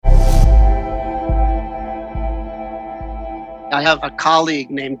I have a colleague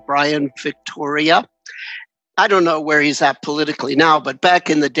named Brian Victoria. I don't know where he's at politically now, but back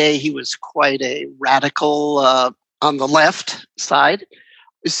in the day, he was quite a radical on the left side.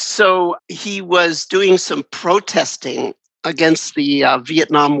 So he was doing some protesting against the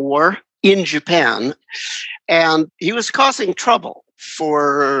Vietnam War in Japan, and he was causing trouble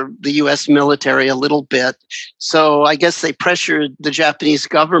for the U.S. military a little bit. So I guess they pressured the Japanese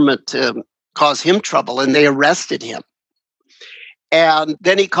government to cause him trouble, and they arrested him. And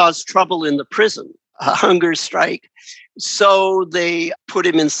then he caused trouble in the prison, a hunger strike. So they put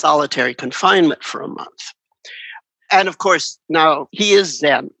him in solitary confinement for a month. And of course, now he is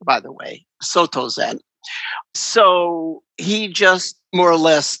Zen, by the way, Soto Zen. So he just more or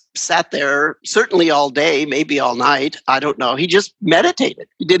less sat there, certainly all day, maybe all night. I don't know. He just meditated.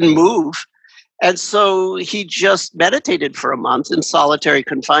 He didn't move. And so he just meditated for a month in solitary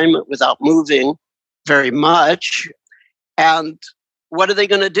confinement without moving very much. And what are they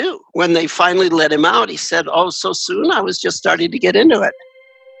going to do? When they finally let him out, he said, "Oh, so soon? I was just starting to get into it."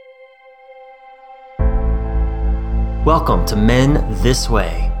 Welcome to Men This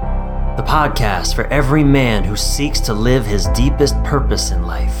Way, the podcast for every man who seeks to live his deepest purpose in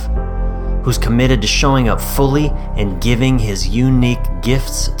life, who's committed to showing up fully and giving his unique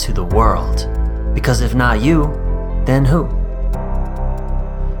gifts to the world. Because if not you, then who?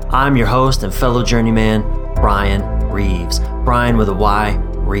 I'm your host and fellow journeyman, Brian Reeves. Brian with a Y,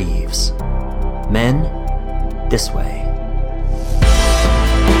 Reeves. Men This Way.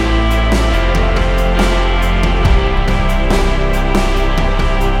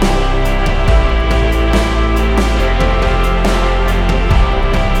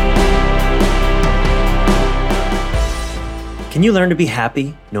 Can you learn to be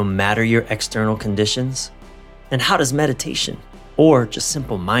happy no matter your external conditions? And how does meditation, or just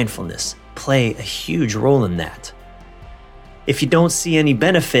simple mindfulness, play a huge role in that? If you don't see any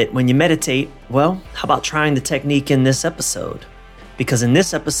benefit when you meditate, well, how about trying the technique in this episode? Because in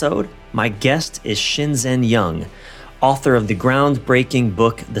this episode, my guest is Shinzen Young, author of the groundbreaking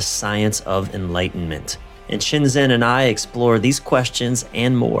book, The Science of Enlightenment. And Shinzen and I explore these questions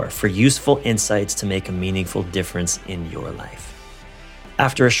and more for useful insights to make a meaningful difference in your life.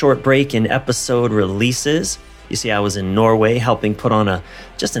 After a short break in episode releases, you see, I was in Norway helping put on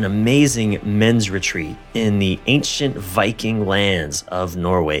just an amazing men's retreat in the ancient Viking lands of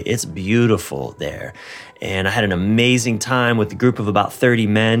Norway. It's beautiful there. And I had an amazing time with a group of about 30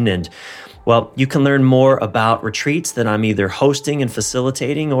 men. And well, you can learn more about retreats that I'm either hosting and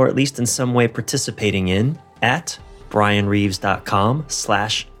facilitating or at least in some way participating in at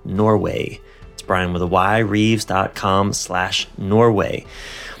brianreeves.com/Norway. It's Brian with a Y, Reeves.com/Norway.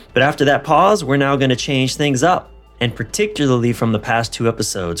 But after that pause, we're now going to change things up, and particularly from the past two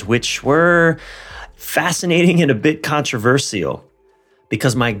episodes, which were fascinating and a bit controversial,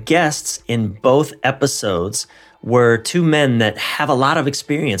 because my guests in both episodes were two men that have a lot of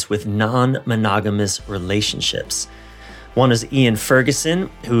experience with non-monogamous relationships. One is Ian Ferguson,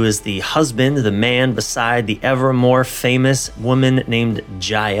 who is the husband, the man beside the ever more famous woman named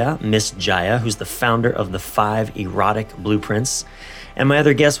Jaya, Miss Jaya, who's the founder of the 5 Erotic Blueprints. And my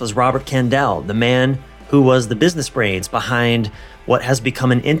other guest was Robert Kandell, the man who was the business brains behind what has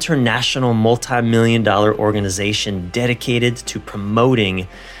become an international multi-million-dollar organization dedicated to promoting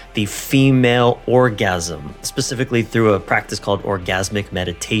the female orgasm, specifically through a practice called orgasmic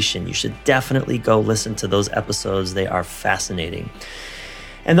meditation. You should definitely go listen to those episodes. They are fascinating.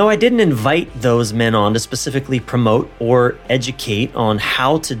 And though I didn't invite those men on to specifically promote or educate on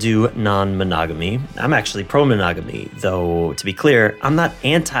how to do non-monogamy, I'm actually pro-monogamy, though to be clear, I'm not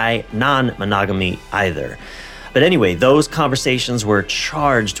anti-non-monogamy either. But anyway, those conversations were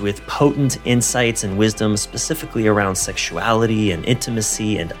charged with potent insights and wisdom, specifically around sexuality and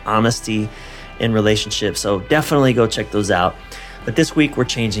intimacy and honesty in relationships. So definitely go check those out. But this week, we're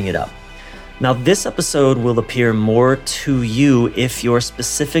changing it up. Now, this episode will appear more to you if you're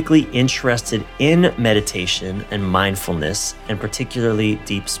specifically interested in meditation and mindfulness, and particularly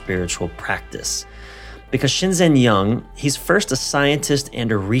deep spiritual practice. Because Shinzen Young, he's first a scientist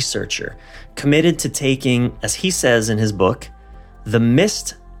and a researcher, committed to taking, as he says in his book, the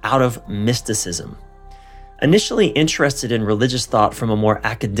mist out of mysticism. Initially interested in religious thought from a more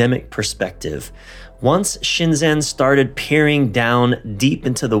academic perspective, once Shinzen started peering down deep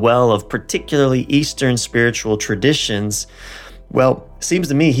into the well of particularly Eastern spiritual traditions, well, it seems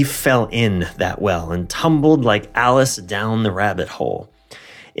to me he fell in that well and tumbled like Alice down the rabbit hole.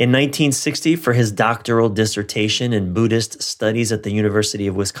 In 1960, for his doctoral dissertation in Buddhist studies at the University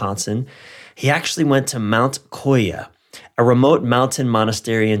of Wisconsin, he actually went to Mount Koya, a remote mountain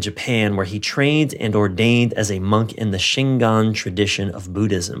monastery in Japan where he trained and ordained as a monk in the Shingon tradition of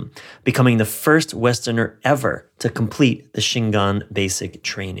Buddhism, becoming the first Westerner ever to complete the Shingon basic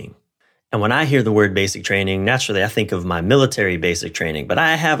training. And when I hear the word basic training, naturally I think of my military basic training, but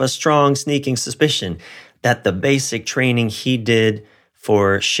I have a strong sneaking suspicion that the basic training he did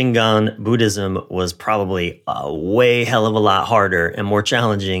for Shingon Buddhism was probably a way hell of a lot harder and more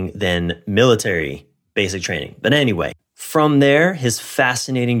challenging than military basic training. But anyway, from there, his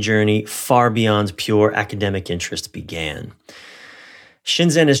fascinating journey far beyond pure academic interest began.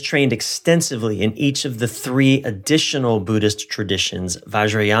 Shinzen is trained extensively in each of the three additional Buddhist traditions,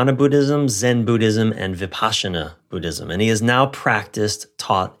 Vajrayana Buddhism, Zen Buddhism, and Vipassana Buddhism. And he has now practiced,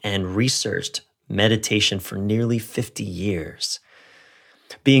 taught, and researched meditation for nearly 50 years.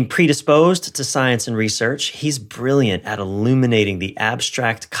 Being predisposed to science and research, he's brilliant at illuminating the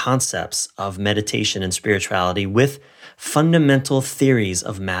abstract concepts of meditation and spirituality with fundamental theories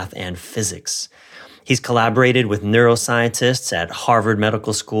of math and physics. He's collaborated with neuroscientists at Harvard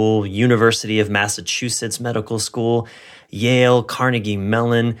Medical School, University of Massachusetts Medical School, Yale, Carnegie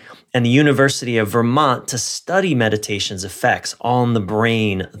Mellon, and the University of Vermont to study meditation's effects on the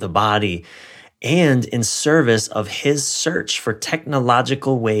brain, the body, and in service of his search for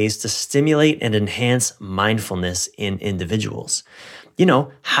technological ways to stimulate and enhance mindfulness in individuals. You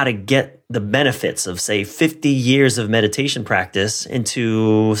know, how to get the benefits of, say, 50 years of meditation practice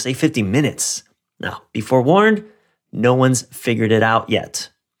into, say, 50 minutes. Now, be forewarned, no one's figured it out yet.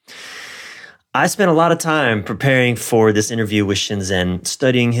 I spent a lot of time preparing for this interview with Shinzen,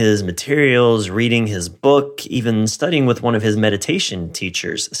 studying his materials, reading his book, even studying with one of his meditation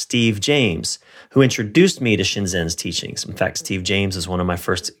teachers, Steve James, who introduced me to Shinzen's teachings. In fact, Steve James is one of my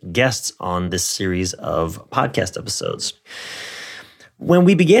first guests on this series of podcast episodes. When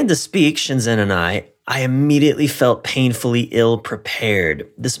we began to speak, Shinzen and I immediately felt painfully ill-prepared.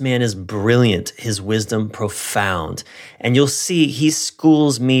 This man is brilliant, his wisdom profound. And you'll see he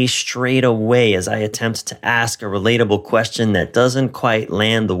schools me straight away as I attempt to ask a relatable question that doesn't quite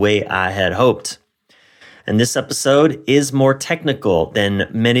land the way I had hoped. And this episode is more technical than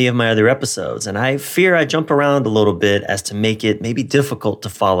many of my other episodes, and I fear I jump around a little bit as to make it maybe difficult to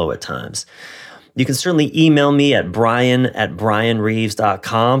follow at times. You can certainly email me at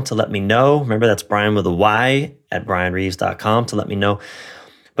brian@brianreeves.com to let me know. Remember, that's Brian with a Y at brianreeves.com to let me know.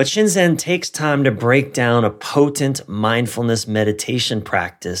 But Shinzen takes time to break down a potent mindfulness meditation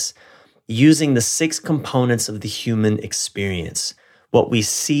practice using the 6 components of the human experience: what we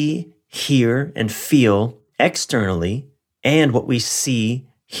see, hear, and feel externally, and what we see,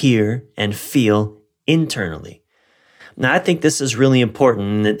 hear, and feel internally. Now, I think this is really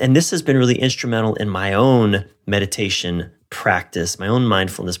important, and this has been really instrumental in my own meditation practice, my own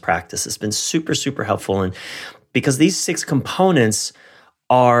mindfulness practice. It's been super, super helpful, and because these 6 components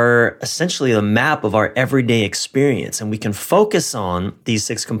are essentially the map of our everyday experience, and we can focus on these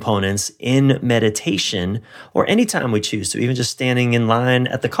 6 components in meditation or anytime we choose to, even just standing in line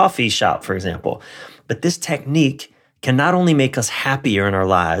at the coffee shop, for example. But this technique can not only make us happier in our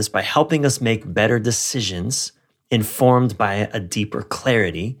lives by helping us make better decisions informed by a deeper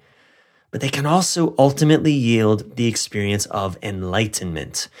clarity, but they can also ultimately yield the experience of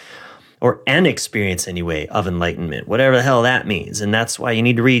enlightenment, or an experience anyway of enlightenment, whatever the hell that means. And that's why you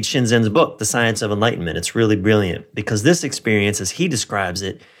need to read Shinzen's book, The Science of Enlightenment. It's really brilliant because this experience, as he describes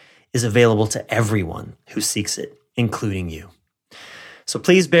it, is available to everyone who seeks it, including you. So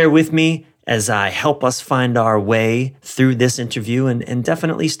please bear with me as I help us find our way through this interview, and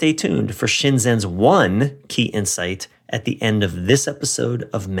definitely stay tuned for Shinzen's one key insight at the end of this episode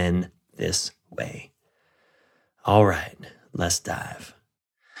of Men This Way. All right, let's dive.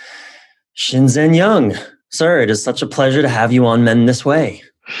 Shinzen Young, sir, it is such a pleasure to have you on Men This Way.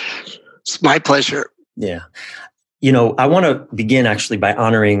 It's my pleasure. Yeah. You know, I want to begin actually by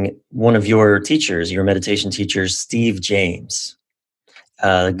honoring one of your teachers, your meditation teachers, Steve James.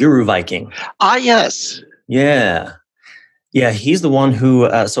 Guru Viking. Ah, yes. Yeah. Yeah, he's the one who,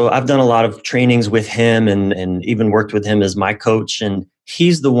 so I've done a lot of trainings with him and even worked with him as my coach. And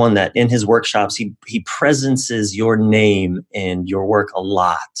he's the one that in his workshops, he presences your name and your work a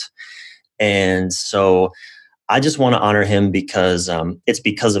lot. And so I just want to honor him because it's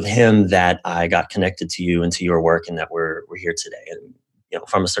because of him that I got connected to you and to your work and that we're here today, and you know,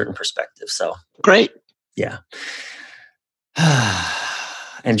 from a certain perspective. So great. Yeah.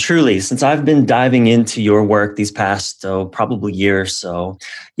 And truly, since I've been diving into your work these past probably year or so,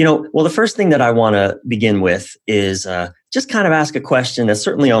 you know, well, the first thing that I want to begin with is just kind of ask a question that's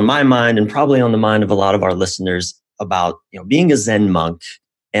certainly on my mind and probably on the mind of a lot of our listeners about, you know, being a Zen monk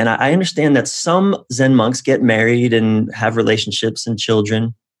And I understand that some Zen monks get married and have relationships and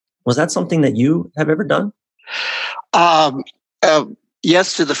children. Was that something that you have ever done? Um,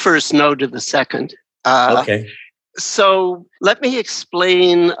 yes to the first, no to the second. Okay. So let me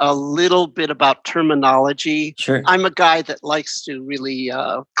explain a little bit about terminology. Sure. I'm a guy that likes to really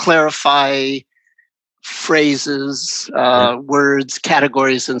clarify phrases, words,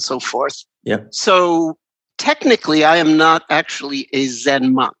 categories, and so forth. Yeah. So technically, I am not actually a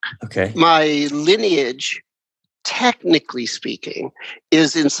Zen monk. Okay. My lineage, technically speaking,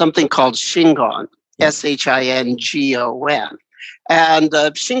 is in something called Shingon, Shingon. And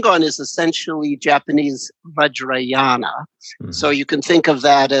Shingon is essentially Japanese Vajrayana. Mm-hmm. So you can think of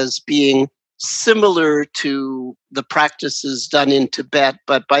that as being similar to the practices done in Tibet,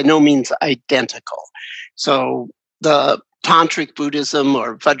 but by no means identical. So the Tantric Buddhism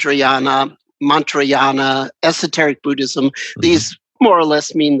or Vajrayana, Mantrayana, esoteric Buddhism, these more or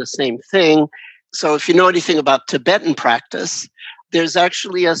less mean the same thing. So if you know anything about Tibetan practice, there's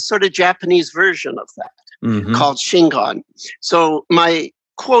actually a sort of Japanese version of that called Shingon. So my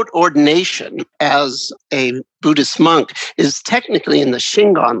quote ordination as a Buddhist monk is technically in the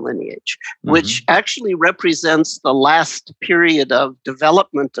Shingon lineage, which actually represents the last period of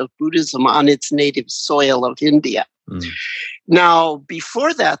development of Buddhism on its native soil of India. Now,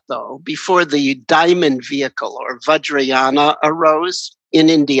 before that, though, before the diamond vehicle or Vajrayana arose in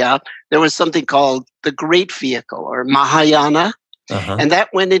India, there was something called the Great Vehicle or Mahayana, and that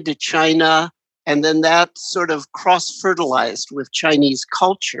went into China. And then that sort of cross-fertilized with Chinese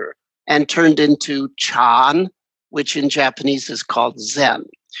culture and turned into Chan, which in Japanese is called Zen.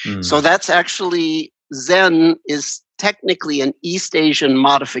 So that's actually, Zen is technically an East Asian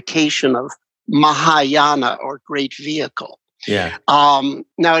modification of Mahayana or Great Vehicle. Yeah.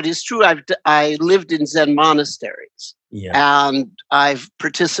 Now, it is true I lived in Zen monasteries. Yeah. And I've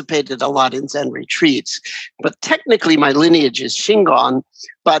participated a lot in Zen retreats. But technically, my lineage is Shingon,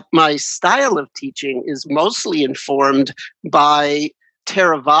 but my style of teaching is mostly informed by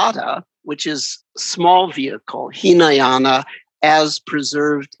Theravada, which is small vehicle, Hinayana, as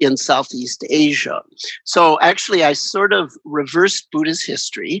preserved in Southeast Asia. So actually, I sort of reversed Buddhist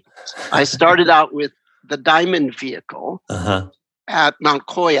history. I started out with the diamond vehicle at Mount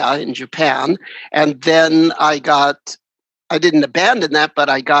Koya in Japan. And then I didn't abandon that, but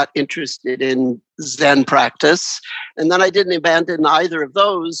I got interested in Zen practice. And then I didn't abandon either of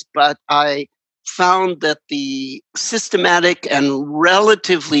those, but I found that the systematic and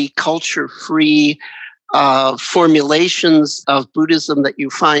relatively culture-free formulations of Buddhism that you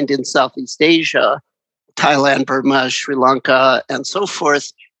find in Southeast Asia, Thailand, Burma, Sri Lanka, and so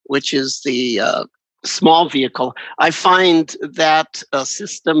forth, which is the small vehicle, I find that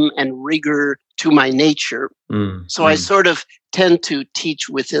system and rigor to my nature. So I sort of tend to teach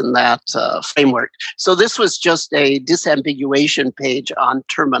within that framework. So this was just a disambiguation page on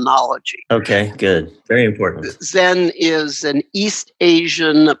terminology. Okay, good. Very important. Zen is an East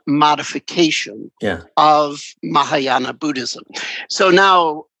Asian modification of Mahayana Buddhism. So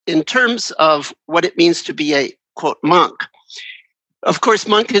now, in terms of what it means to be a, quote, monk, of course,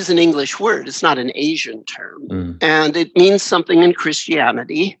 monk is an English word. It's not an Asian term. And it means something in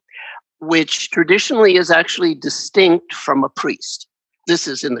Christianity, which traditionally is actually distinct from a priest. This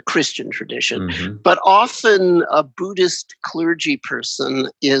is in the Christian tradition. But often a Buddhist clergy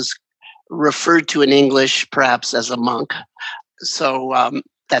person is referred to in English perhaps as a monk. So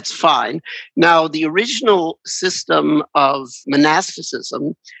that's fine. Now, the original system of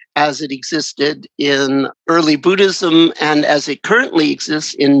monasticism as it existed in early Buddhism and as it currently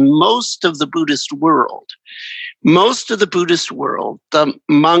exists in most of the Buddhist world. Most of the Buddhist world, the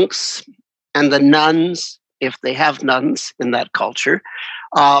monks and the nuns, if they have nuns in that culture,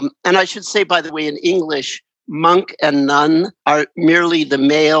 and I should say, by the way, in English, monk and nun are merely the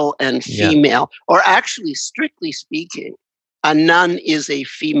male and female, or actually, strictly speaking, a nun is a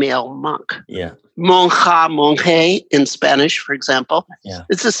female monk. Yeah. Monja, monje in Spanish, for example. Yeah.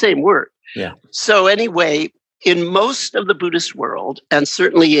 It's the same word. Yeah. So anyway, in most of the Buddhist world, and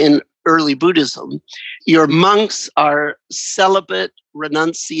certainly in early Buddhism, your monks are celibate,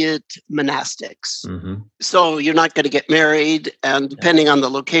 renunciate monastics. So you're not going to get married, and depending on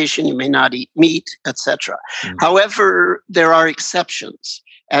the location, you may not eat meat, etc. However, there are exceptions,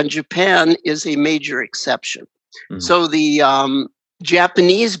 and Japan is a major exception. So the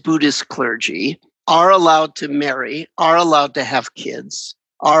Japanese Buddhist clergy are allowed to marry, are allowed to have kids,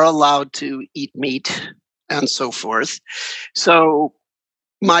 are allowed to eat meat, and so forth. So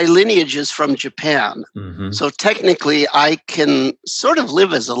my lineage is from Japan. So technically, I can sort of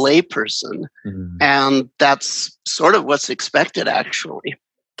live as a layperson, and that's sort of what's expected, actually.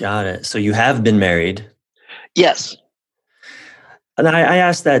 Got it. So you have been married. Yes. And I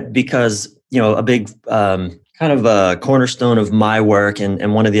asked that because, a big kind of a cornerstone of my work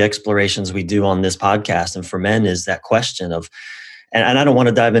and one of the explorations we do on this podcast and for men is that question of, and I don't want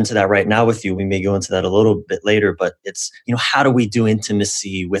to dive into that right now with you. We may go into that a little bit later, but it's, how do we do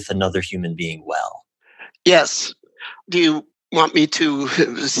intimacy with another human being well? Yes. Do you want me to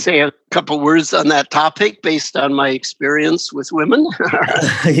say a couple words on that topic based on my experience with women?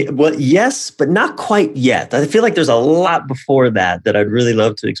 Well, yes, but not quite yet. I feel like there's a lot before that I'd really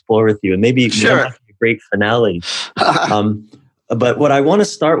love to explore with you, and maybe sure. That might be a great finale. But what I want to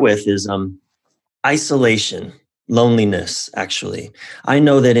start with is isolation, loneliness. Actually, I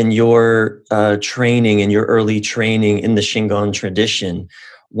know that in your training, in your early training in the Shingon tradition,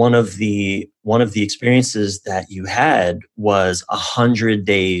 one of the experiences that you had was 100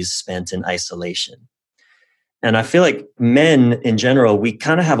 days spent in isolation. And I feel like men in general, we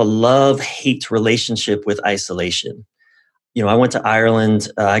kind of have a love-hate relationship with isolation. I went to Ireland.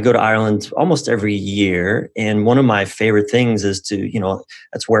 I go to Ireland almost every year. And one of my favorite things is to,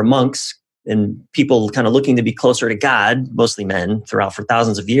 that's where monks and people kind of looking to be closer to God, mostly men throughout for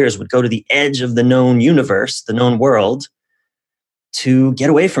thousands of years, would go to the edge of the known universe, the known world, to get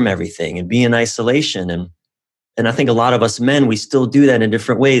away from everything and be in isolation. And I think a lot of us men, we still do that in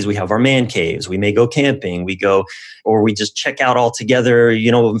different ways. We have our man caves. We may go camping. Or we just check out altogether,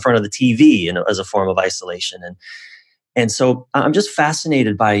 in front of the TV as a form of isolation. And so I'm just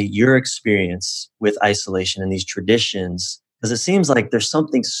fascinated by your experience with isolation and these traditions, because it seems like there's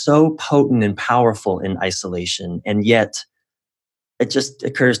something so potent and powerful in isolation. And yet it just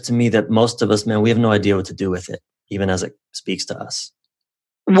occurs to me that most of us men, we have no idea what to do with it, even as it speaks to us.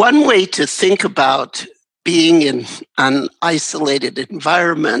 One way to think about being in an isolated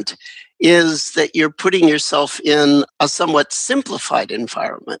environment is that you're putting yourself in a somewhat simplified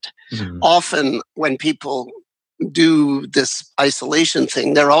environment. Mm-hmm. Often when people do this isolation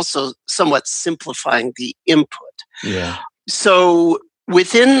thing, they're also somewhat simplifying the input. Yeah. So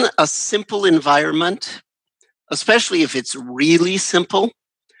within a simple environment, especially if it's really simple,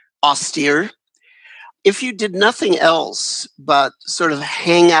 austere, if you did nothing else but sort of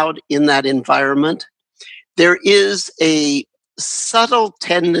hang out in that environment, there is a subtle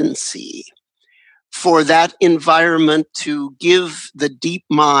tendency for that environment to give the deep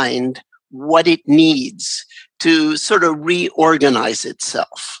mind what it needs to sort of reorganize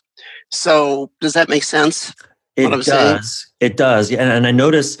itself. So does that make sense? It does. It does. Yeah. And I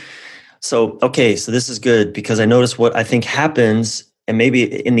notice, so this is good because I notice what I think happens, and maybe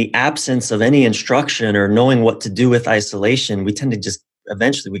in the absence of any instruction or knowing what to do with isolation, we tend to just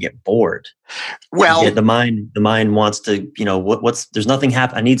eventually we get bored. Well, the mind wants to, there's nothing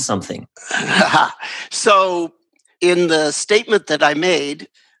happen. I need something. So in the statement that I made,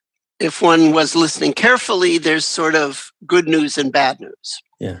 if one was listening carefully, there's sort of good news and bad news.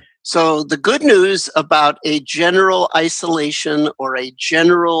 Yeah. So the good news about a general isolation or a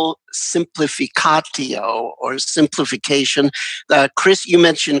general simplificatio or simplification, Chris, you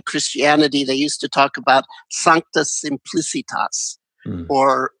mentioned Christianity. They used to talk about sancta simplicitas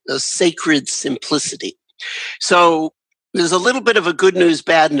or a sacred simplicity. So there's a little bit of a good news,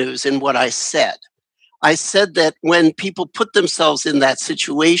 bad news in what I said. I said that when people put themselves in that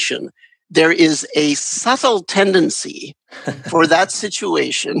situation, there is a subtle tendency for that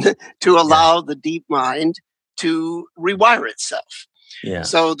situation to allow the deep mind to rewire itself. Yeah.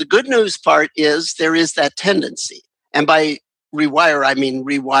 So the good news part is there is that tendency. And by rewire, I mean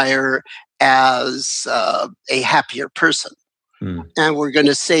rewire as a happier person. And we're going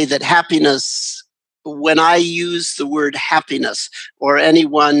to say that happiness, when I use the word happiness, or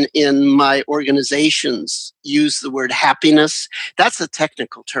anyone in my organizations use the word happiness, that's a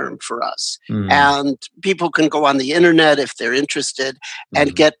technical term for us. And people can go on the internet if they're interested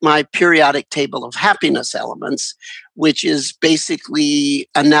and get my periodic table of happiness elements, which is basically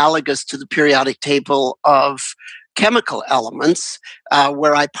analogous to the periodic table of chemical elements,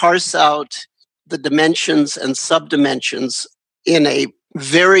 where I parse out the dimensions and subdimensions in a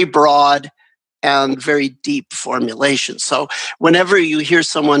very broad and very deep formulation. So whenever you hear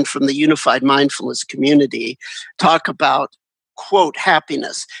someone from the Unified Mindfulness community talk about, quote,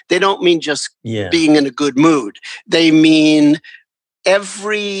 happiness, they don't mean just being in a good mood. They mean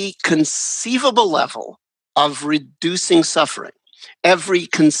every conceivable level of reducing suffering, every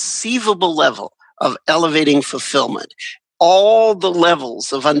conceivable level of elevating fulfillment, all the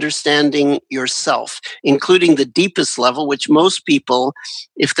levels of understanding yourself, including the deepest level, which most people,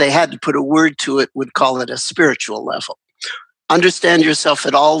 if they had to put a word to it, would call it a spiritual level. understand yourself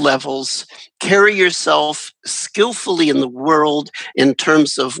at all levels, carry yourself skillfully in the world in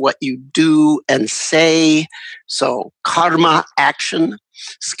terms of what you do and say. So karma, action,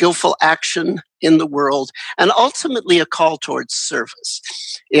 skillful action in the world, and ultimately a call towards service.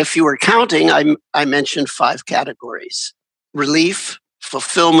 If you were counting, I mentioned 5 categories: relief,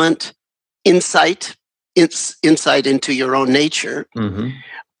 fulfillment, insight into your own nature,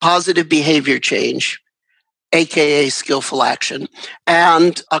 positive behavior change, aka skillful action,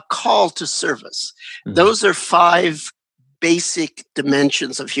 and a call to service. Those are 5 basic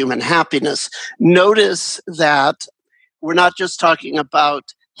dimensions of human happiness. Notice that we're not just talking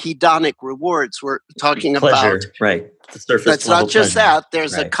about hedonic rewards. We're talking pleasure, about right? The surface that's level not just pleasure. that.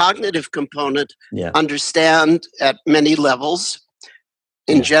 There's a cognitive component. Yeah. Understand at many levels.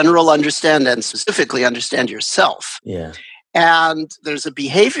 In general, understand and specifically understand yourself. Yeah. And there's a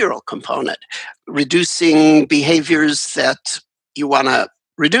behavioral component, reducing behaviors that you want to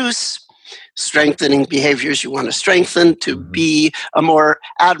reduce, strengthening behaviors you want to strengthen to be a more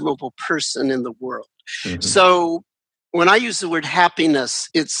admirable person in the world. So when I use the word happiness,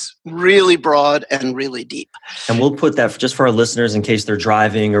 it's really broad and really deep. And we'll put that just for our listeners in case they're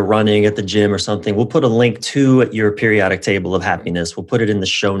driving or running at the gym or something. We'll put a link to your periodic table of happiness. We'll put it in the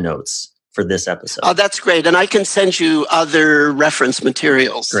show notes for this episode. Oh, that's great. And I can send you other reference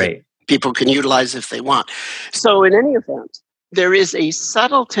materials. Great. People can utilize if they want. So in any event, there is a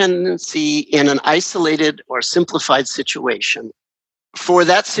subtle tendency in an isolated or simplified situation for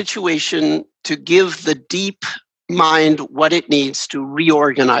that situation to give the deep mind what it needs to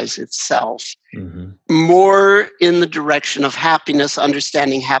reorganize itself more in the direction of happiness,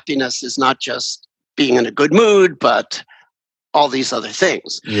 understanding happiness is not just being in a good mood, but all these other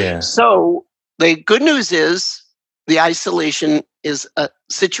things. Yeah. So the good news is the isolation is a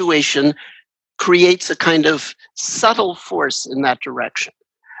situation creates a kind of subtle force in that direction,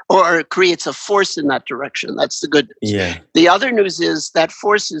 or creates a force in that direction. That's the good news. Yeah. The other news is that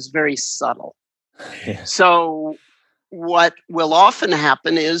force is very subtle. Yeah. So what will often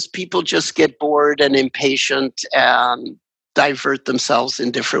happen is people just get bored and impatient and divert themselves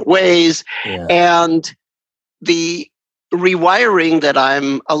in different ways. Yeah. And the rewiring that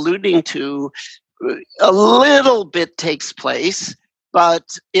I'm alluding to a little bit takes place,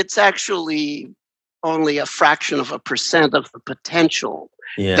 but it's actually only a fraction of a percent of the potential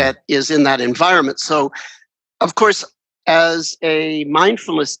that is in that environment. So, of course, as a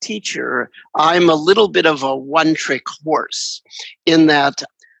mindfulness teacher, I'm a little bit of a one-trick horse in that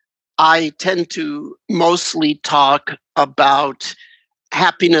I tend to mostly talk about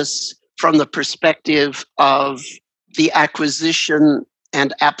happiness from the perspective of the acquisition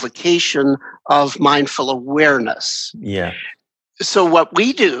and application of mindful awareness. Yeah. So what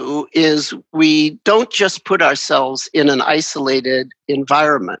we do is we don't just put ourselves in an isolated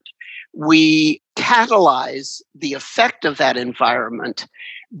environment. We catalyze the effect of that environment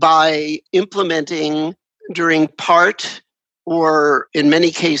by implementing during part or in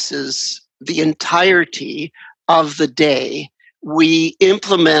many cases the entirety of the day. We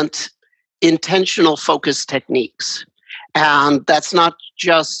implement intentional focus techniques. And that's not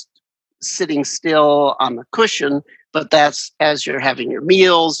just sitting still on the cushion, but that's as you're having your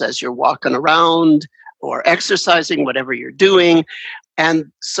meals, as you're walking around or exercising, whatever you're doing.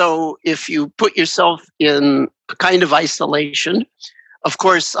 And so if you put yourself in a kind of isolation, of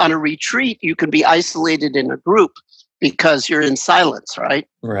course, on a retreat, you can be isolated in a group because you're in silence, right?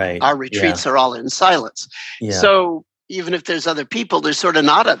 Right. Our retreats are all in silence. Yeah. So even if there's other people, there's sort of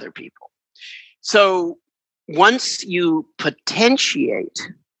not other people. So once you potentiate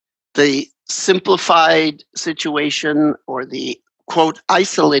the simplified situation or the quote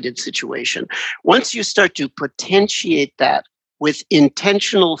isolated situation, once you start to potentiate that with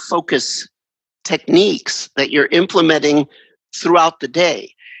intentional focus techniques that you're implementing throughout the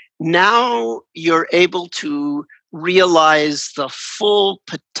day, now you're able to realize the full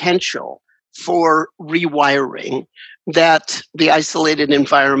potential for rewiring that the isolated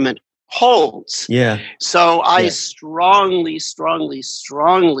environment holds. Yeah. So I strongly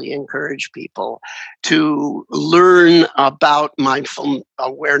encourage people to learn about mindful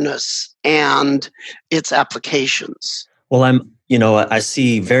awareness and its applications. Well, I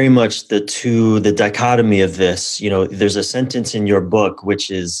see very much the dichotomy of this. There's a sentence in your book,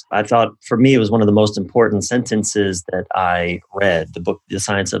 which is, I thought for me, it was one of the most important sentences that I read, the book, The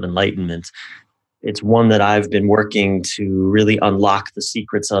Science of Enlightenment. It's one that I've been working to really unlock the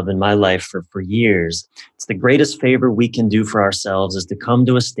secrets of in my life for years. It's the greatest favor we can do for ourselves is to come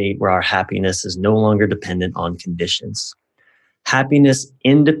to a state where our happiness is no longer dependent on conditions. Happiness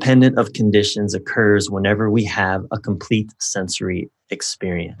independent of conditions occurs whenever we have a complete sensory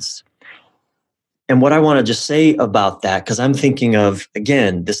experience. And what I want to just say about that, because I'm thinking of,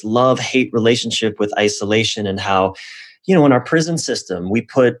 again, this love-hate relationship with isolation and how, in our prison system, we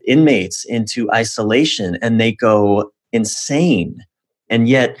put inmates into isolation and they go insane. And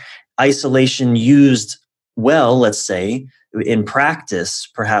yet isolation used well, let's say, in practice,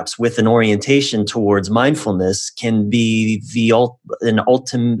 perhaps with an orientation towards mindfulness, can be an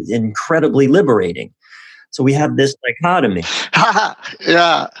ultimate, incredibly liberating. So we have this dichotomy.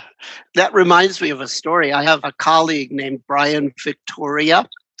 Yeah. That reminds me of a story. I have a colleague named Brian Victoria.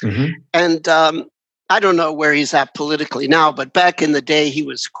 Mm-hmm. And I don't know where he's at politically now, but back in the day, he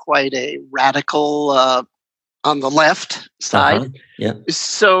was quite a radical on the left side. Uh-huh. Yeah.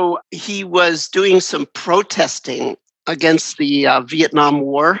 So he was doing some protesting against the Vietnam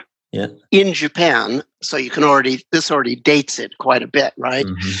War in Japan. So you can this already dates it quite a bit, right?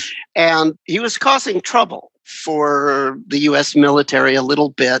 Mm-hmm. And he was causing trouble for the U.S. military a little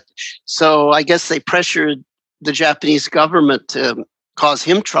bit. So I guess they pressured the Japanese government to cause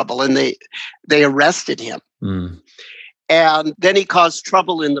him trouble, and they arrested him. Mm. And then he caused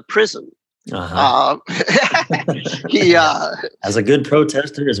trouble in the prison. Uh-huh. He, as a good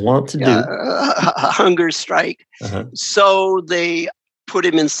protester is wont to do, a hunger strike. Uh-huh. So they put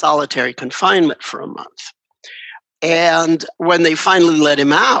him in solitary confinement for a month. And when they finally let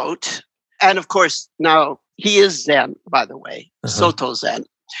him out, and of course, now he is Zen, by the way, Soto Zen.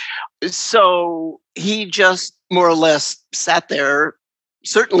 So he just more or less sat there,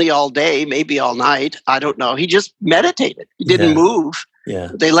 certainly all day, maybe all night. I don't know. He just meditated. He didn't move. Yeah.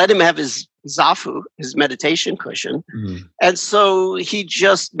 They let him have his zafu, his meditation cushion. Mm. And so he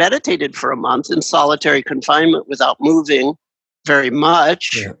just meditated for a month in solitary confinement without moving very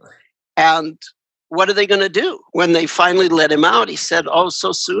much. Yeah. And what are they going to do? When they finally let him out, he said, "Oh,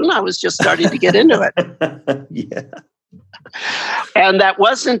 so soon? I was just starting to get into it." Yeah. And that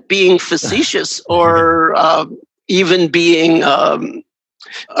wasn't being facetious or even being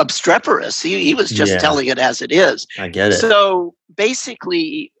obstreperous. He was just telling it as it is. I get it. So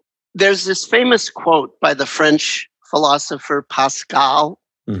basically, there's this famous quote by the French philosopher Pascal.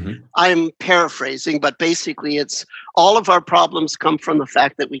 Mm-hmm. I'm paraphrasing, but basically it's all of our problems come from the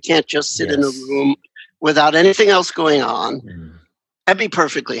fact that we can't just sit in a room without anything else going on and be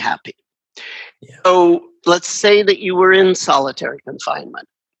perfectly happy. Yeah. So let's say that you were in solitary confinement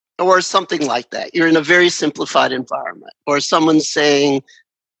or something like that. You're in a very simplified environment, or someone's saying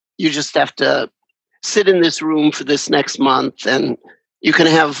you just have to sit in this room for this next month and you can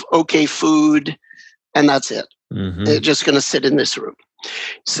have okay food and that's it. Mm-hmm. They're just going to sit in this room.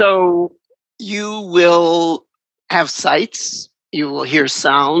 So you will have sights, you will hear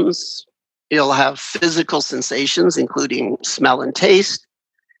sounds, you'll have physical sensations, including smell and taste.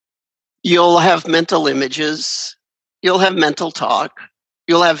 You'll have mental images, you'll have mental talk,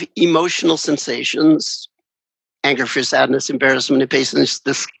 you'll have emotional sensations, anger, fear, sadness, embarrassment,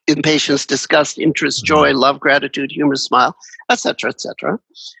 impatience, disgust, interest, joy, love, gratitude, humor, smile, etc., etc.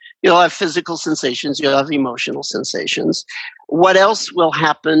 You'll have physical sensations, you'll have emotional sensations. What else will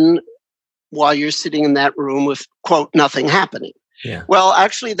happen while you're sitting in that room with, quote, nothing happening? Yeah. Well,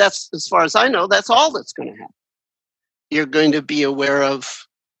 actually, that's, as far as I know, that's all that's going to happen. You're going to be aware of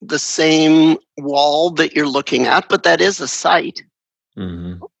the same wall that you're looking at, but that is a sight.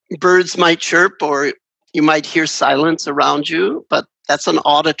 Mm-hmm. Birds might chirp, or you might hear silence around you, but that's an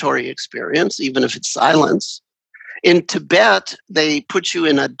auditory experience, even if it's silence. In Tibet, they put you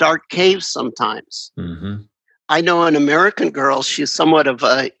in a dark cave sometimes. Mm-hmm. I know an American girl, she's somewhat of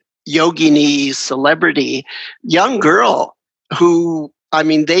a yogini celebrity, young girl who,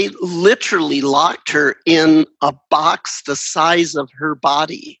 they literally locked her in a box the size of her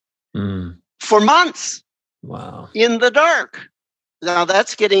body for months. Wow. In the dark. Now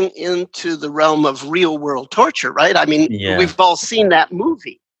that's getting into the realm of real world torture, right? We've all seen that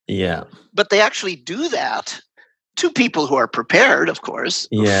movie. Yeah. But they actually do that to people who are prepared, of course,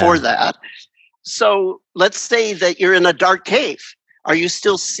 for that. So let's say that you're in a dark cave. Are you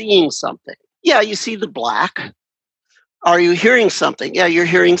still seeing something? Yeah, you see the black. Are you hearing something? Yeah, you're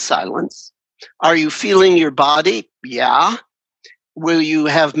hearing silence. Are you feeling your body? Yeah. Will you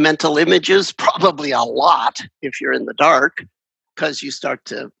have mental images? Probably a lot if you're in the dark, because you start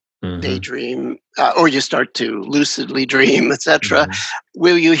to daydream or you start to lucidly dream, etc.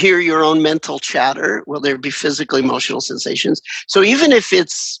 Will you hear your own mental chatter? Will there be physical, emotional sensations? So even if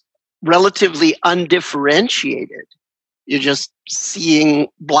it's relatively undifferentiated, you're just seeing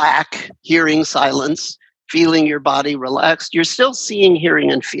black, hearing silence, feeling your body relaxed, you're still seeing,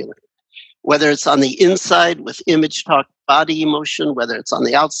 hearing, and feeling. Whether it's on the inside with image talk body emotion, whether it's on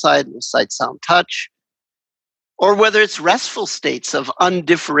the outside, with sight, sound, touch, or whether it's restful states of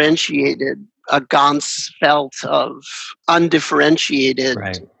undifferentiated, a Ganzfeld of undifferentiated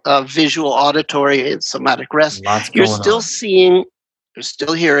visual, auditory, and somatic rest. You're still seeing, you're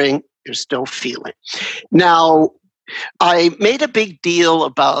still hearing, you're still feeling. Now, I made a big deal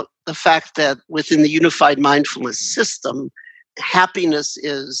about the fact that within the unified mindfulness system, happiness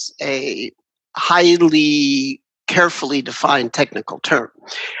is a highly carefully defined technical term.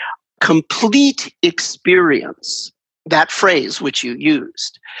 Complete experience, that phrase which you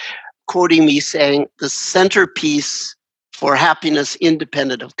used, quoting me saying the centerpiece for happiness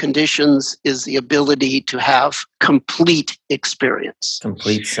independent of conditions is the ability to have complete experience.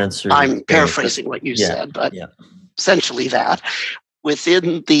 Complete sensory. I'm paraphrasing what you said, but essentially that.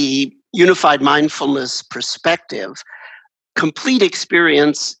 Within the unified mindfulness perspective, complete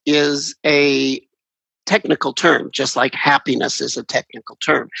experience is a technical term, just like happiness is a technical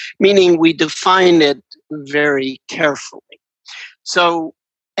term, meaning we define it very carefully. So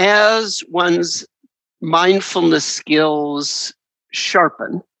as one's mindfulness skills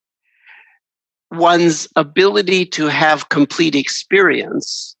sharpen, one's ability to have complete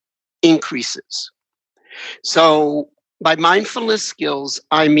experience increases. So by mindfulness skills,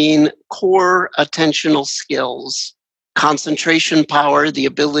 I mean core attentional skills, concentration power, the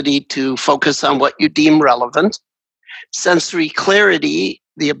ability to focus on what you deem relevant, sensory clarity,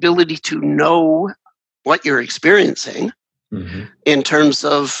 the ability to know what you're experiencing in terms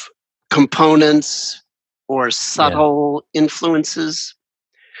of components or subtle influences.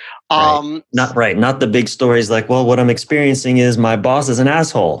 Not the big stories like, well, what I'm experiencing is my boss is an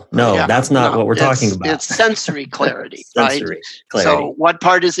asshole. No, that's not what we're talking about. It's sensory clarity, sensory clarity. So what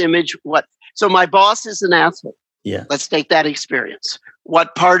part is image? So my boss is an asshole. Yeah. Let's take that experience.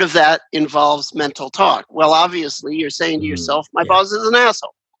 What part of that involves mental talk? Well, obviously, you're saying to yourself, my boss is an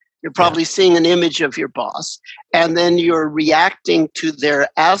asshole. You're probably seeing an image of your boss, and then you're reacting to their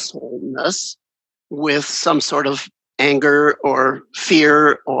assholeness with some sort of anger or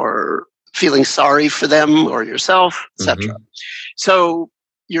fear or feeling sorry for them or yourself, etc. So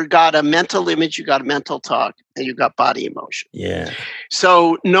you've got a mental image, you got a mental talk, and you've got body emotion. Yeah.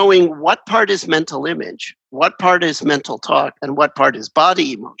 So knowing what part is mental image, what part is mental talk, and what part is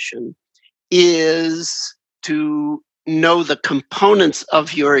body emotion is to know the components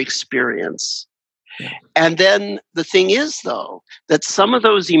of your experience. And then the thing is, though, that some of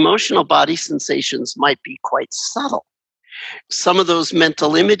those emotional body sensations might be quite subtle. Some of those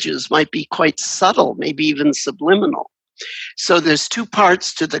mental images might be quite subtle, maybe even subliminal. So there's two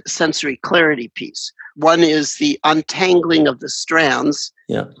parts to the sensory clarity piece. One is the untangling of the strands.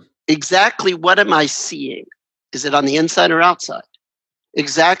 Yeah. Exactly what am I seeing? Is it on the inside or outside?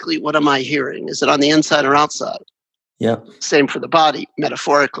 Exactly what am I hearing? Is it on the inside or outside? Yeah. Same for the body,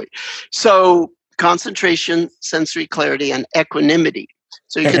 metaphorically. So concentration, sensory clarity, and equanimity.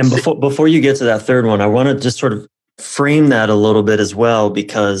 So you and before you get to that third one, I want to just sort of frame that a little bit as well,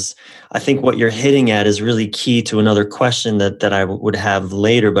 because I think what you're hitting at is really key to another question that I would have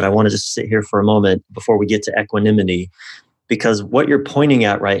later, but I want to just sit here for a moment before we get to equanimity, because what you're pointing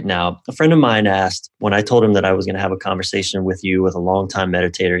at right now, a friend of mine asked when I told him that I was going to have a conversation with you with a longtime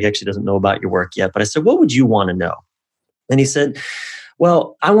meditator. He actually doesn't know about your work yet, but I said, what would you want to know? And he said,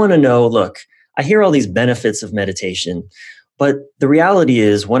 well, I want to know, look, I hear all these benefits of meditation, but the reality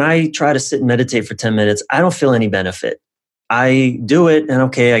is when I try to sit and meditate for 10 minutes, I don't feel any benefit. I do it and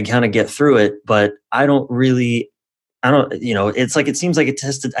okay, I kind of get through it, but it's like, it seems like I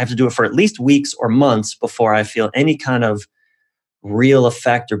have to do it for at least weeks or months before I feel any kind of real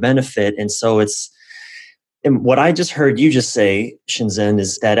effect or benefit. And so and what I just heard you just say, Shinzen,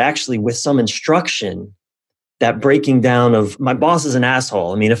 is that actually with some instruction, that breaking down of my boss is an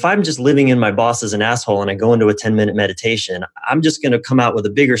asshole. I mean, if I'm just living in my boss is an asshole and I go into a 10-minute meditation, I'm just going to come out with a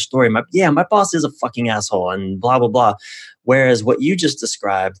bigger story. My boss is a fucking asshole and blah, blah, blah. Whereas what you just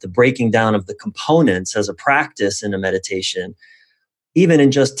described, the breaking down of the components as a practice in a meditation, even in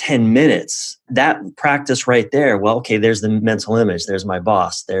just 10 minutes, that practice right there, well, okay, there's the mental image. There's my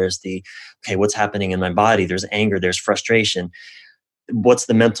boss. There's what's happening in my body? There's anger. There's frustration. What's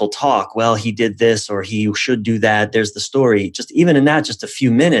the mental talk? Well, he did this or he should do that. There's the story. Just even in that, just a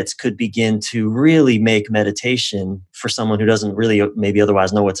few minutes could begin to really make meditation for someone who doesn't really maybe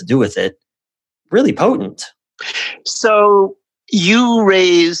otherwise know what to do with it, really potent. So you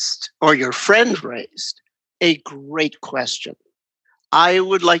raised, or your friend raised, a great question. I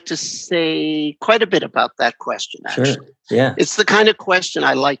would like to say quite a bit about that question, actually. Sure. Yeah. It's the kind of question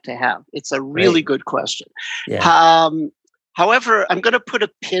I like to have. It's a really good question. Yeah. However, I'm going to put a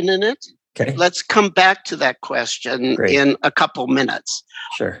pin in it Okay. Let's come back to that question in a couple minutes.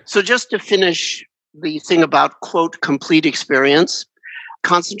 Sure. So just to finish the thing about, quote, complete experience,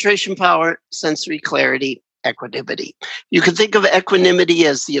 concentration power, sensory clarity, equanimity. You can think of equanimity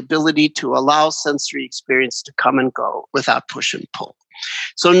as the ability to allow sensory experience to come and go without push and pull.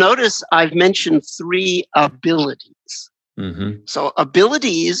 So notice I've mentioned 3 abilities. Mm-hmm. So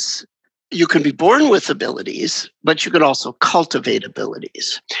abilities, you can be born with abilities, but you can also cultivate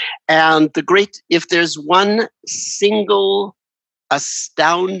abilities. And if there's one single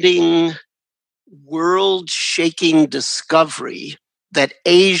astounding, world-shaking discovery that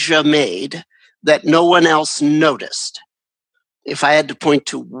Asia made that no one else noticed, if I had to point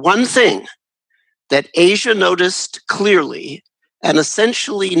to one thing that Asia noticed clearly and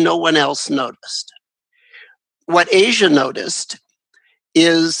essentially no one else noticed, what Asia noticed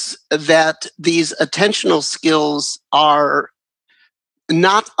is that these attentional skills are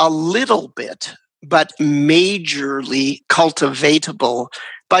not a little bit, but majorly cultivatable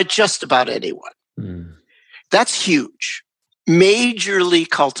by just about anyone. Mm. That's huge. Majorly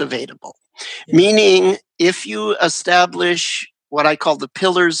cultivatable. Yeah. Meaning, if you establish what I call the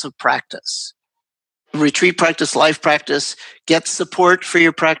pillars of practice, retreat practice, life practice, get support for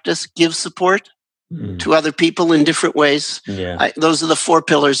your practice, give support to other people in different ways. Yeah. Those are the 4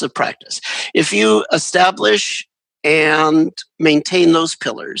 pillars of practice. If you establish and maintain those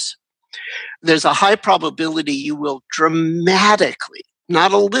pillars, there's a high probability you will dramatically,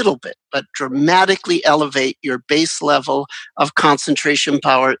 not a little bit, but dramatically elevate your base level of concentration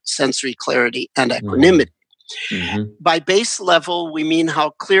power, sensory clarity, and equanimity. Mm-hmm. By base level, we mean how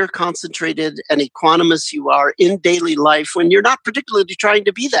clear, concentrated, and equanimous you are in daily life when you're not particularly trying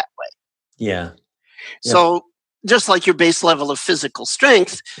to be that way. Yeah. So just like your base level of physical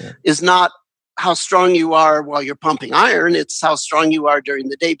strength is not how strong you are while you're pumping iron, it's how strong you are during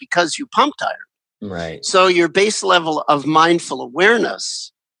the day because you pumped iron. Right. So your base level of mindful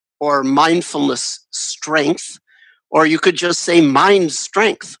awareness or mindfulness strength, or you could just say mind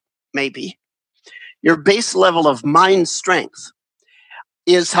strength, maybe. Your base level of mind strength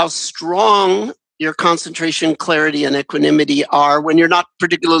is how strong your concentration, clarity, and equanimity are when you're not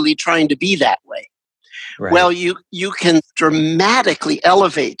particularly trying to be that way. Right. Well, you can dramatically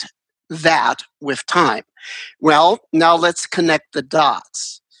elevate that with time. Well, now let's connect the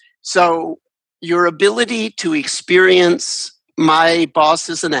dots. So your ability to experience my boss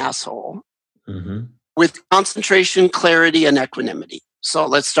is an asshole with concentration, clarity, and equanimity. So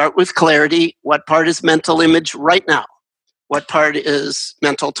let's start with clarity. What part is mental image right now? What part is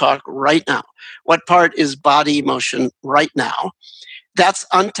mental talk right now? What part is body emotion right now? That's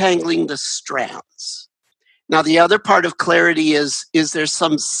untangling the strands. Now, the other part of clarity is there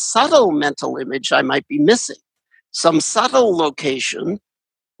some subtle mental image I might be missing? Some subtle location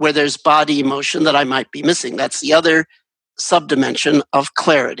where there's body emotion that I might be missing. That's the other subdimension of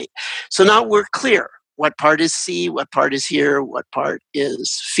clarity. So now we're clear. What part is see? What part is hear? What part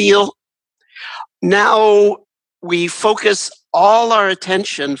is feel? Now we focus all our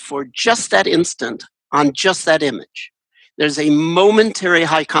attention for just that instant on just that image. There's a momentary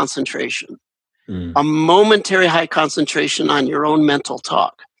high concentration. A momentary high concentration on your own mental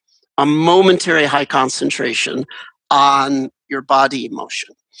talk, a momentary high concentration on your body emotion.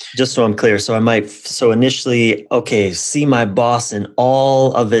 Just so I'm clear, so initially, see my boss and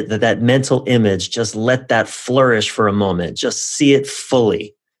all of it, that mental image, just let that flourish for a moment. Just see it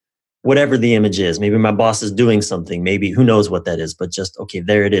fully, whatever the image is. Maybe my boss is doing something, maybe who knows what that is, but just,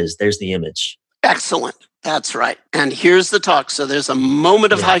 there it is. There's the image. Excellent. That's right. And here's the talk. So there's a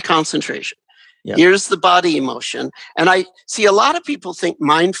moment of high concentration. Yep. Here's the body emotion. And I see a lot of people think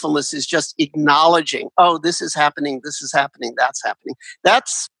mindfulness is just acknowledging, oh, this is happening, that's happening.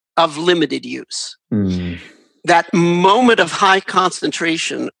 That's of limited use. That moment of high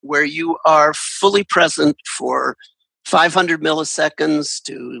concentration where you are fully present for 500 milliseconds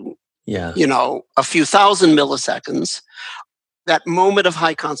to, a few thousand milliseconds, that moment of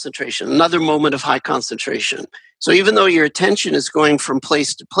high concentration, another moment of high concentration. So even though your attention is going from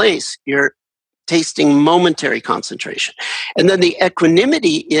place to place, you're tasting momentary concentration. And then the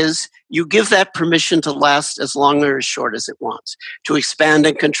equanimity is you give that permission to last as long or as short as it wants, to expand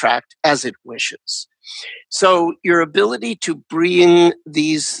and contract as it wishes. So your ability to bring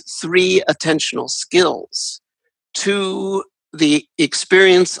these 3 attentional skills to the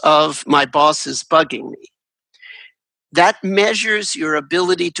experience of my boss is bugging me, that measures your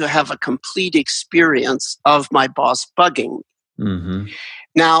ability to have a complete experience of my boss bugging me.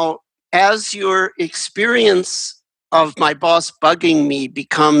 Now, as your experience of my boss bugging me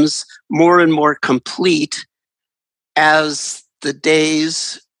becomes more and more complete as the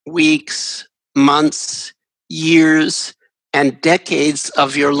days weeks, months, years, and decades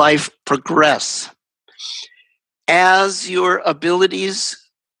of your life progress. As your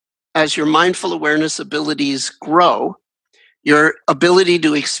mindful awareness abilities grow, your ability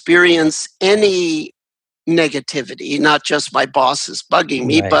to experience any negativity, not just my boss is bugging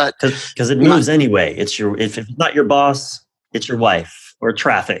me, but because it moves anyway. If it's not your boss, it's your wife or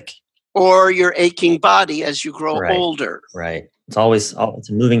traffic or your aching body as you grow older. Right. It's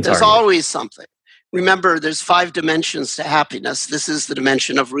a moving target. There's always something. Remember, there's 5 dimensions to happiness. This is the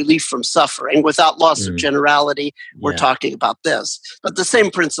dimension of relief from suffering. Without loss of generality, we're talking about this. But the same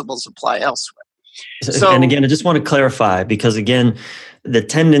principles apply elsewhere. And again, I just want to clarify, because again, the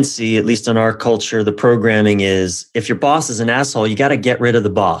tendency, at least in our culture, the programming is, if your boss is an asshole, you got to get rid of the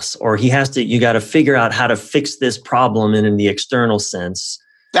boss, or you got to figure out how to fix this problem in the external sense.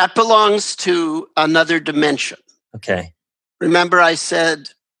 That belongs to another dimension. Okay. Remember I said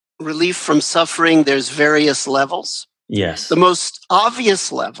relief from suffering, there's various levels. Yes. The most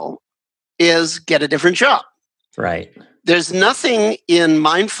obvious level is get a different job. Right. There's nothing in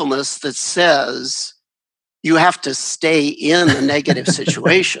mindfulness that says you have to stay in a negative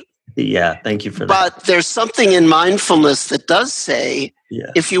situation. Yeah, thank you for that. But there's something in mindfulness that does say,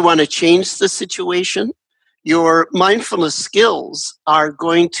 if you want to change the situation, your mindfulness skills are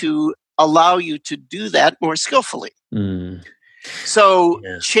going to allow you to do that more skillfully. So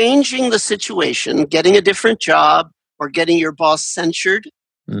changing the situation, getting a different job, or getting your boss censured,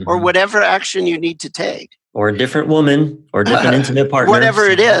 or whatever action you need to take, or a different woman, or a different intimate partner. Whatever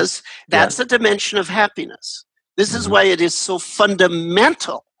it is, that's a dimension of happiness. This is why it is so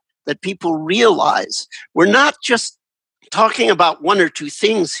fundamental that people realize we're not just talking about 1 or 2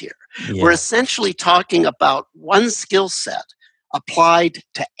 things here. Yeah. We're essentially talking about one skill set applied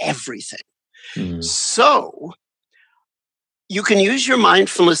to everything. So you can use your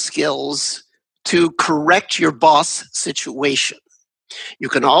mindfulness skills to correct your boss situation. You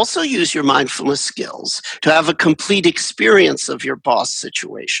can also use your mindfulness skills to have a complete experience of your boss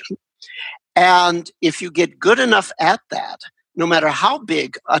situation. And if you get good enough at that, no matter how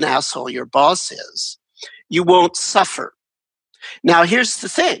big an asshole your boss is, you won't suffer. Now, here's the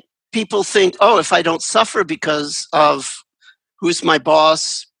thing. People think, if I don't suffer because of who's my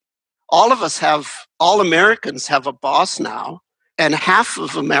boss, all Americans have a boss now, and half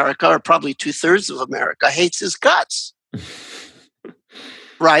of America, or probably 2/3 of America, hates his guts.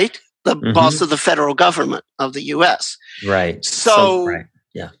 Right? The boss of the federal government of the U.S. Right.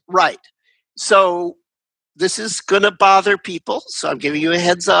 Right. So this is going to bother people. So I'm giving you a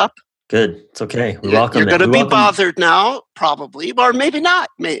heads up. Good. It's okay. You're going to be bothered now, probably, or maybe not.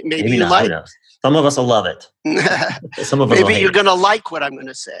 Maybe you not. like. Some of us will love it. Some of us maybe you're going to like what I'm going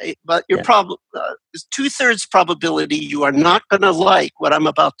to say, but you're probably 2/3 probability you are not going to like what I'm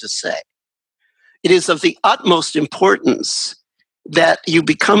about to say. It is of the utmost importance that you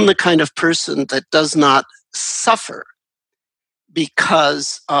become the kind of person that does not suffer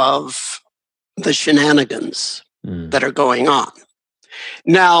because of the shenanigans that are going on.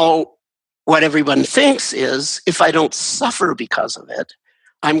 Now, what everyone thinks is, if I don't suffer because of it,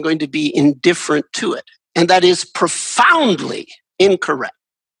 I'm going to be indifferent to it. And that is profoundly incorrect.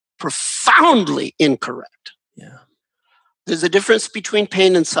 Profoundly incorrect. Yeah. There's a difference between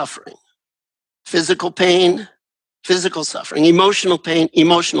pain and suffering. Physical pain, physical suffering. Emotional pain,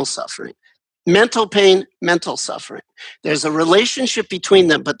 emotional suffering. Mental pain, mental suffering. There's a relationship between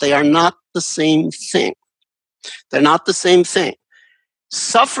them, but they are not the same thing. They're not the same thing.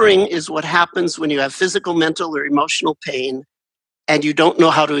 Suffering is what happens when you have physical, mental, or emotional pain and you don't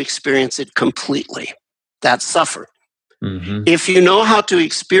know how to experience it completely. That's suffering. If you know how to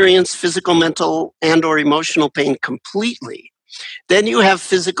experience physical, mental, and or emotional pain completely, then you have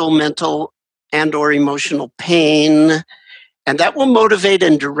physical, mental, and or emotional pain, and that will motivate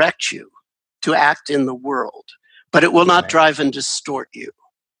and direct you to act in the world, but it will not drive and distort you.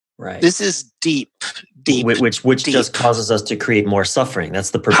 Right. This is deep. Which deep. Just causes us to create more suffering.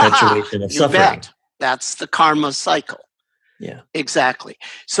 That's the perpetuation of suffering. Bet. That's the karma cycle. Yeah. Exactly.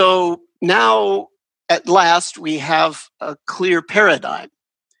 So now, at last, we have a clear paradigm.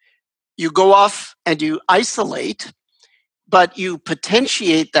 You go off and you isolate, but you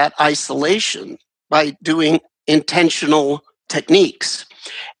potentiate that isolation by doing intentional techniques.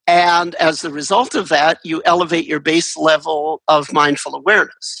 And as the result of that, you elevate your base level of mindful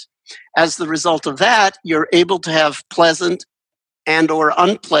awareness. As the result of that, you're able to have pleasant and or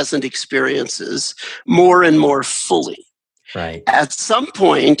unpleasant experiences more and more fully. Right. At some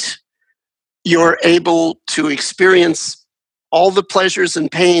point, you're able to experience all the pleasures and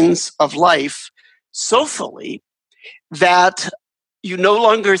pains of life so fully that you no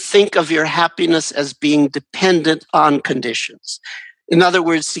longer think of your happiness as being dependent on conditions. In other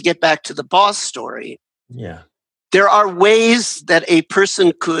words, to get back to the boss story, there are ways that a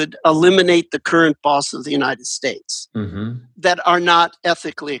person could eliminate the current boss of the United States that are not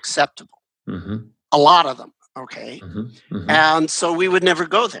ethically acceptable. A lot of them, okay? And so we would never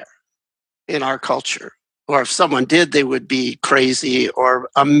go there in our culture. Or if someone did, they would be crazy or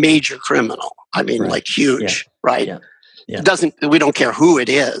a major criminal. I mean, like huge, right? We don't care who it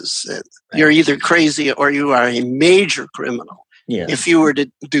is. You're either crazy or you are a major criminal if you were to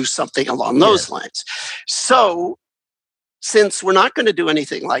do something along those lines. So, since we're not going to do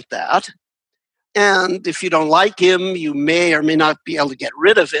anything like that, and if you don't like him, you may or may not be able to get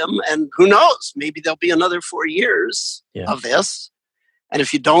rid of him. And who knows, maybe there'll be another 4 years of this. And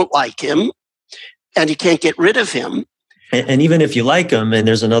if you don't like him and you can't get rid of him, and even if you like him and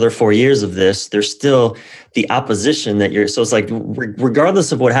there's another 4 years of this, there's still the opposition that so it's like,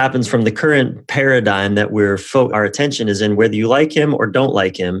 regardless of what happens from the current paradigm that our attention is in, whether you like him or don't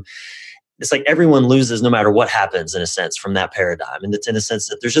like him, it's like everyone loses no matter what happens, in a sense, from that paradigm. And it's in a sense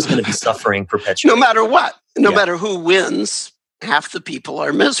that there's just going to be suffering perpetually. No matter what, no matter who wins, half the people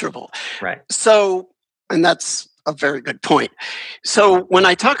are miserable. Right. So, and that's a very good point. So when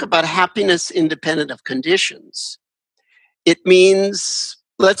I talk about happiness independent of conditions, it means,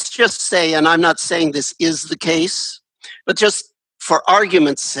 let's just say, and I'm not saying this is the case, but just for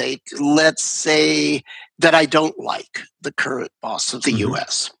argument's sake, let's say that I don't like the current boss of the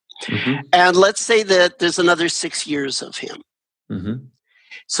U.S. And let's say that there's another 6 years of him.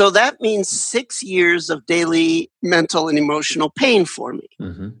 So that means 6 years of daily mental and emotional pain for me.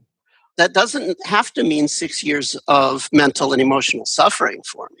 That doesn't have to mean 6 years of mental and emotional suffering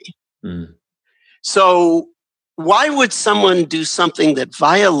for me. So why would someone do something that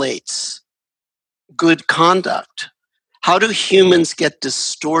violates good conduct? How do humans get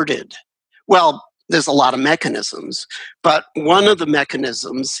distorted? Well, there's a lot of mechanisms, but one of the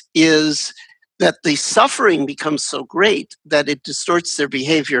mechanisms is that the suffering becomes so great that it distorts their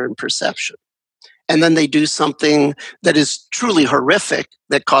behavior and perception. And then they do something that is truly horrific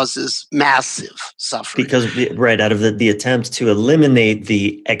that causes massive suffering. Because, out of the attempt to eliminate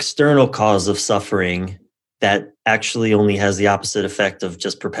the external cause of suffering, that actually only has the opposite effect of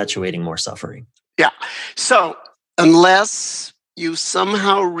just perpetuating more suffering. Yeah. So unless you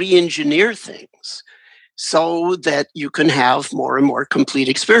somehow re-engineer things so that you can have more and more complete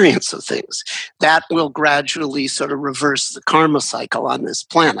experience of things, that will gradually sort of reverse the karma cycle on this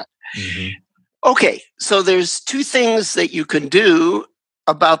planet. Okay, so there's two things that you can do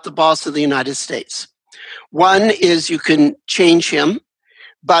about the boss of the United States. One is you can change him,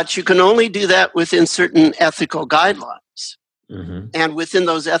 but you can only do that within certain ethical guidelines. And within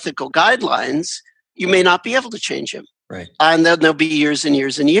those ethical guidelines, you may not be able to change him. Right. And then there'll be years and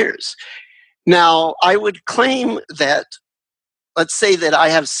years and years. Now, I would claim that, let's say that I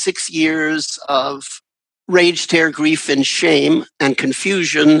have 6 years of rage, terror, grief, and shame and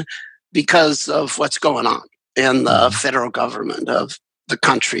confusion because of what's going on in the federal government of the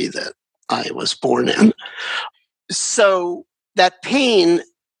country that I was born in. So that pain,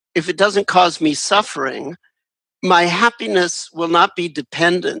 if it doesn't cause me suffering, my happiness will not be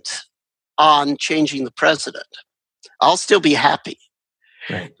dependent on changing the president. I'll still be happy.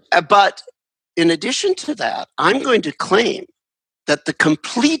 Right. But in addition to that, I'm going to claim that the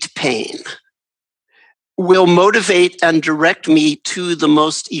complete pain will motivate and direct me to the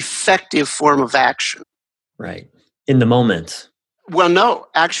most effective form of action. Right. In the moment. Well, no,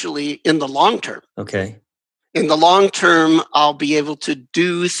 actually, in the long term. Okay. In the long term, I'll be able to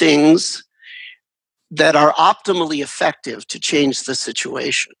do things that are optimally effective to change the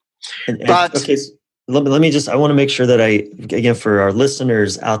situation. Okay, so let me just, I want to make sure that again, for our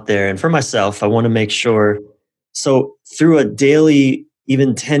listeners out there and for myself, I want to make sure. So through a daily,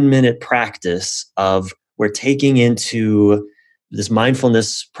 even 10-minute practice of we're taking into this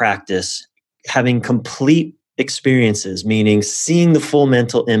mindfulness practice, having complete experiences, meaning seeing the full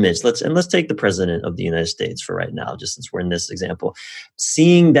mental image. Let's take the president of the United States for right now, just since we're in this example,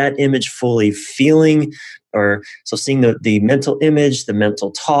 seeing that image fully, seeing the mental image, the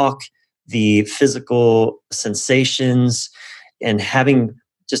mental talk, the physical sensations, and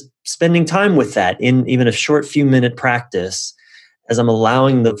just spending time with that in even a short few minute practice, as I'm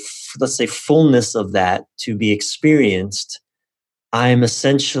allowing the, let's say, fullness of that to be experienced, I'm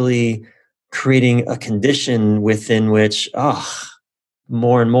essentially creating a condition within which,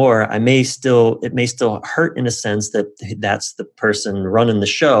 more and more, it may still hurt in a sense that that's the person running the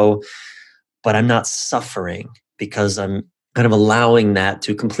show, but I'm not suffering because I'm kind of allowing that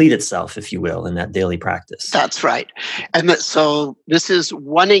to complete itself, if you will, in that daily practice. That's right. And so this is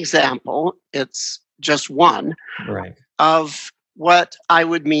one example, it's just one, right, of what I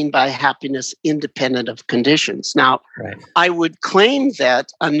would mean by happiness independent of conditions. Now, right, I would claim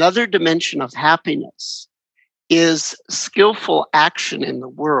that another dimension of happiness is skillful action in the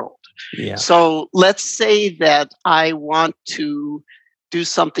world. yeah, So let's say that I want to do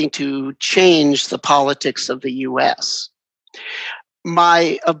something to change the politics of the US.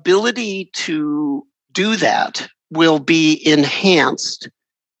 My ability to do that will be enhanced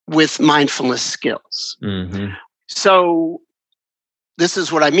with mindfulness skills. mm-hmm. So this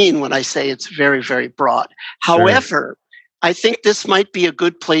is what I mean when I say it's very, very broad. Sure. However, I think this might be a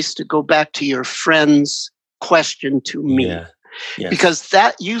good place to go back to your friend's question to me. Yeah. Yes. Because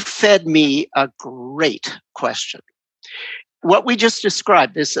that you fed me a great question. What we just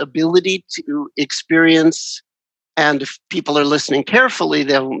described, this ability to experience, and if people are listening carefully,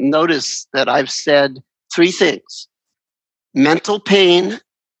 they'll notice that I've said three things: mental pain,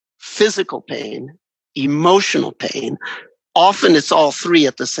 physical pain, emotional pain. Often it's all three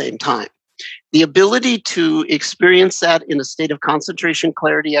at the same time. The ability to experience that in a state of concentration,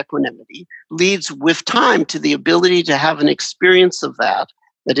 clarity, equanimity leads with time to the ability to have an experience of that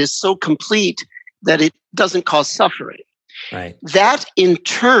is so complete that it doesn't cause suffering. Right. That in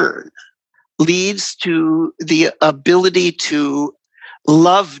turn leads to the ability to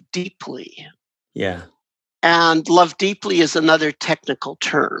love deeply. Yeah. And love deeply is another technical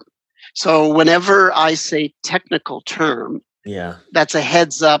term. So whenever I say technical term, yeah, that's a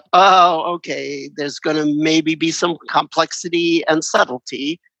heads up. Oh, okay. There's going to maybe be some complexity and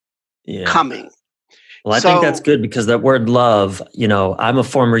subtlety coming. Well, I think that's good, because that word love, I'm a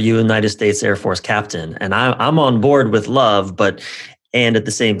former United States Air Force captain, and I'm on board with love, and at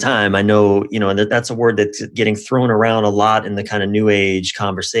the same time, I know, and that's a word that's getting thrown around a lot in the kind of new age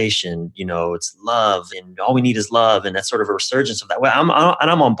conversation. It's love, and all we need is love, and that's sort of a resurgence of that. Well,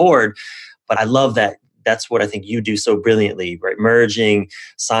 I'm on board, but I love that. That's what I think you do so brilliantly, right? Merging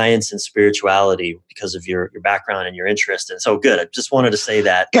science and spirituality because of your background and your interest. And so good. I just wanted to say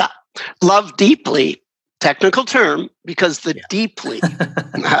that. Yeah. Love deeply, technical term, because the deeply,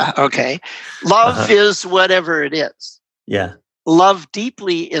 okay. Love is whatever it is. Yeah. Love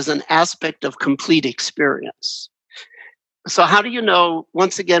deeply is an aspect of complete experience. So how do you know,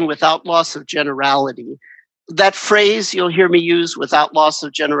 once again, without loss of generality, that phrase you'll hear me use, without loss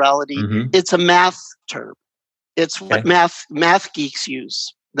of generality, it's a math term. It's what math geeks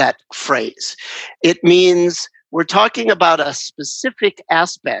use, that phrase. It means we're talking about a specific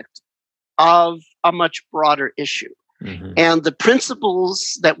aspect of a much broader issue. And the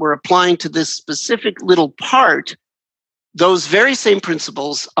principles that we're applying to this specific little part, those very same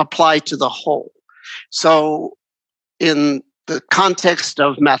principles apply to the whole. So in the context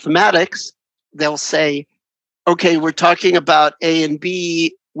of mathematics, they'll say, okay, we're talking about A and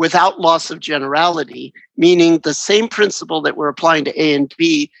B without loss of generality, meaning the same principle that we're applying to A and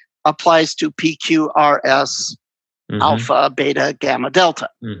B applies to P, Q, R, S, alpha, beta, gamma, delta.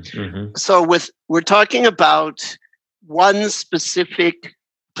 So we're talking about one specific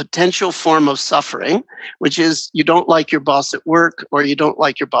potential form of suffering, which is you don't like your boss at work, or you don't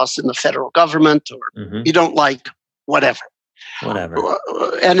like your boss in the federal government, or you don't like whatever.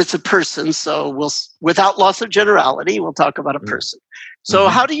 And it's a person. So without loss of generality, we'll talk about a person. So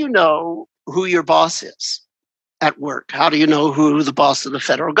how do you know who your boss is at work? How do you know who the boss of the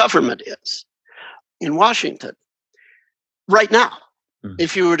federal government is in Washington right now?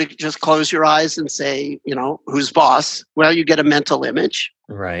 If you were to just close your eyes and say, who's boss? Well, you get a mental image.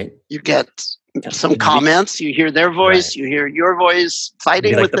 Right. You get some comments. You hear their voice. You hear your voice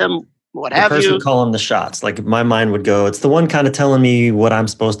fighting with them. What have you? The person calling the shots. Like my mind would go, it's the one kind of telling me what I'm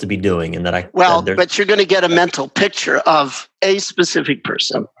supposed to be doing. And but you're going to get a mental picture of a specific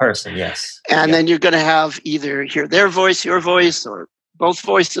person. Yes. And then you're going to hear their voice, your voice, or both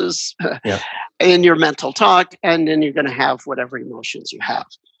voices in your mental talk. And then you're going to have whatever emotions you have.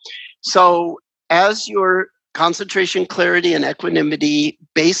 So as your concentration, clarity, and equanimity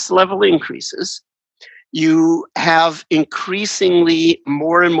base level increases, you have increasingly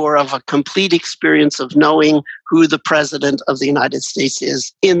more and more of a complete experience of knowing who the president of the United States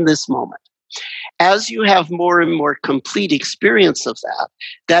is in this moment. As you have more and more complete experience of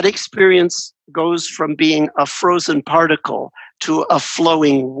that experience goes from being a frozen particle to a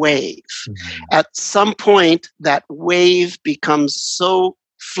flowing wave. At some point, that wave becomes so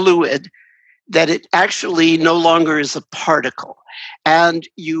fluid that it actually no longer is a particle. And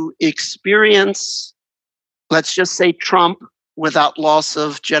you experience, let's just say Trump without loss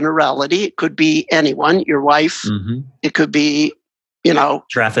of generality. It could be anyone, your wife. Mm-hmm. It could be,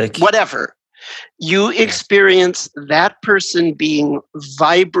 traffic, whatever. You experience that person being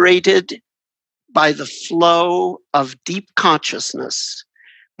vibrated by the flow of deep consciousness,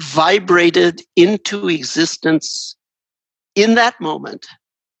 vibrated into existence in that moment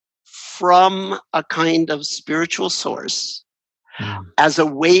from a kind of spiritual source as a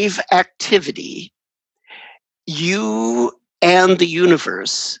wave activity. You and the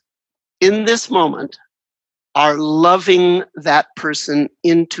universe in this moment are loving that person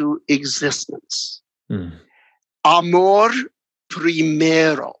into existence. Amor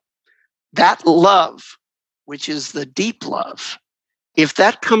primero. That love, which is the deep love, if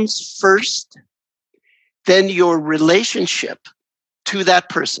that comes first, then your relationship to that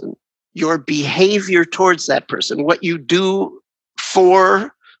person, your behavior towards that person, what you do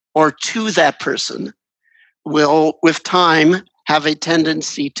for or to that person will, with time, have a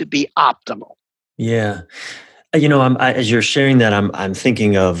tendency to be optimal. Yeah. As you're sharing that, I'm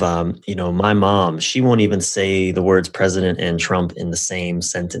thinking of, my mom. She won't even say the words president and Trump in the same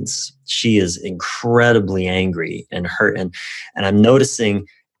sentence. She is incredibly angry and hurt. And I'm noticing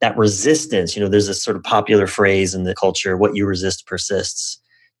that resistance. There's this sort of popular phrase in the culture, what you resist persists.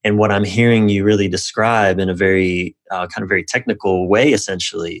 And what I'm hearing you really describe in a very very technical way,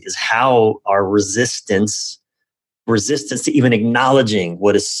 essentially, is how our resistance to even acknowledging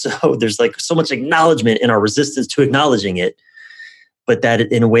what is there's like so much acknowledgement in our resistance to acknowledging it, but that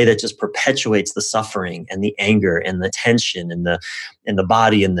in a way that just perpetuates the suffering and the anger and the tension and the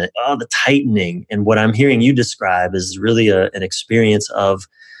body and the tightening. And what I'm hearing you describe is really an experience of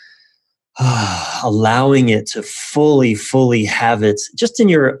allowing it to fully have its just in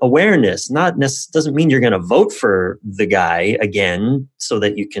your awareness. Doesn't mean you're going to vote for the guy again so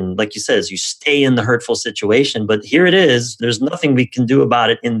that you can, like you said, you stay in the hurtful situation. But here it is. There's nothing we can do about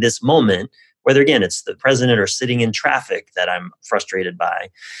it in this moment, whether again it's the president or sitting in traffic that I'm frustrated by.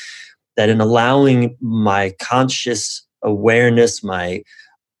 That in allowing my conscious awareness, my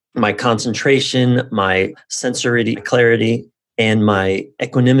concentration, my sensory clarity, and my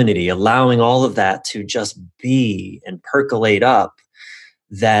equanimity, allowing all of that to just be and percolate up,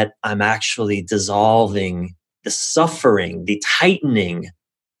 that I'm actually dissolving the suffering, the tightening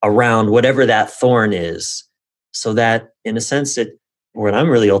around whatever that thorn is, so that in a sense, what I'm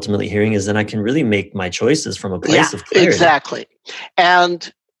really ultimately hearing is then I can really make my choices from a place of clarity. Exactly.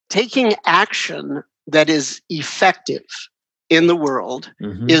 And taking action that is effective in the world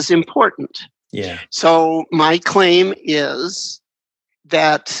is important. Yeah. So my claim is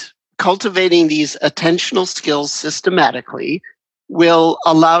that cultivating these attentional skills systematically will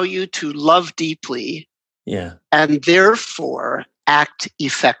allow you to love deeply, and therefore act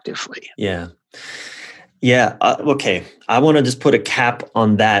effectively. Yeah. Okay. I want to just put a cap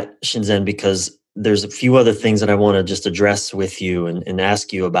on that, Shinzen, because there's a few other things that I want to just address with you and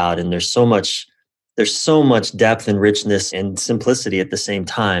ask you about. And there's so much depth and richness and simplicity at the same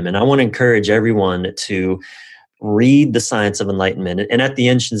time. And I want to encourage everyone to read The Science of Enlightenment. And at the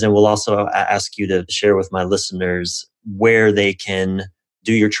end, Shinzen, we'll also ask you to share with my listeners where they can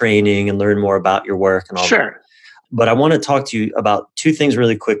do your training and learn more about your work and all that. But I want to talk to you about two things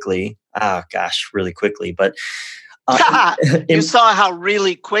really quickly. Really quickly. But you saw how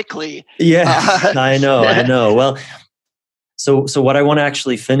really quickly. Yeah, I know. Well, so what I want to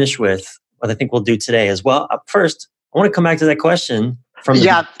actually finish with, what I think we'll do today as well. First, I want to come back to that question.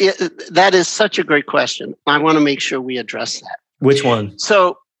 That is such a great question. I want to make sure we address that. Which one?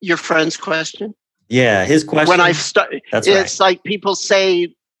 So your friend's question? Yeah, his question. When I start, it's like people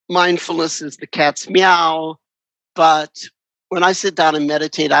say mindfulness is the cat's meow, but when I sit down and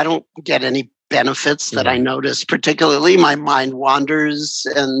meditate, I don't get any benefits that I notice. Particularly, my mind wanders,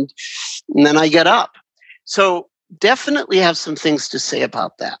 and then I get up. So definitely have some things to say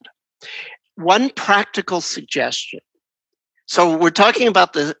about that. One practical suggestion. So we're talking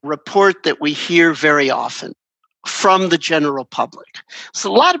about the report that we hear very often from the general public.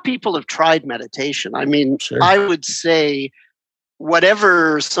 So a lot of people have tried meditation. I mean, I would say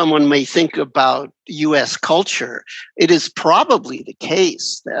whatever someone may think about U.S. culture, it is probably the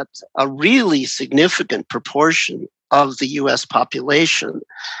case that a really significant proportion of the U.S. population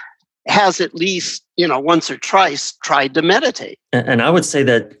has at least, once or twice tried to meditate. And I would say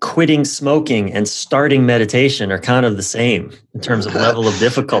that quitting smoking and starting meditation are kind of the same in terms of level of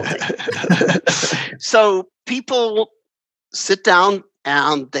difficulty. So people sit down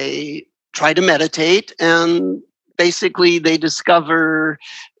and they try to meditate, and basically they discover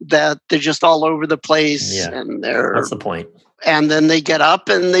that they're just all over the place. Yeah, and that's the point. And then they get up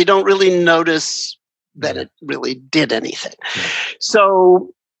and they don't really notice that it really did anything.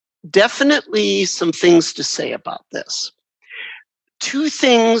 So definitely some things to say about this. Two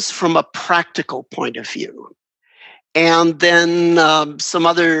things from a practical point of view, and then some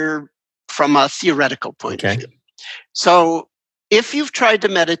other from a theoretical point of view. So if you've tried to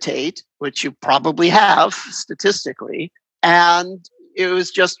meditate, which you probably have statistically, and it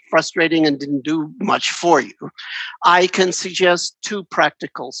was just frustrating and didn't do much for you, I can suggest two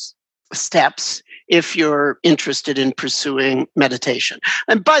practical steps if you're interested in pursuing meditation.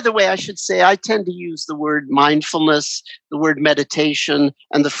 And by the way, I should say, I tend to use the word mindfulness, the word meditation,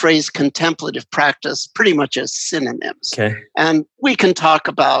 and the phrase contemplative practice pretty much as synonyms. Okay. And we can talk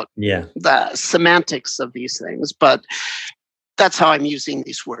about the semantics of these things, but that's how I'm using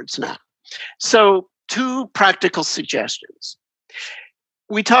these words now. So, two practical suggestions.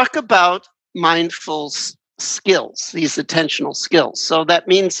 We talk about mindful skills, these attentional skills. So that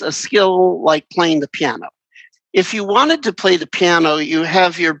means a skill like playing the piano. If you wanted to play the piano, you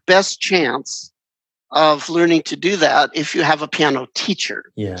have your best chance of learning to do that if you have a piano teacher,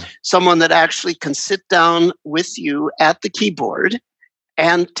 someone that actually can sit down with you at the keyboard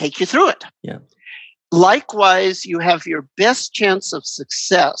and take you through it. Likewise, you have your best chance of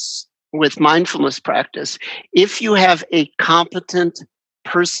success with mindfulness practice if you have a competent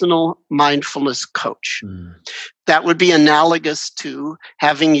personal mindfulness coach. That would be analogous to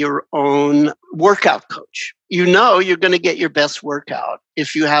having your own workout coach. You know you're going to get your best workout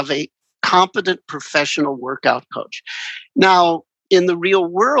if you have a competent professional workout coach. Now, in the real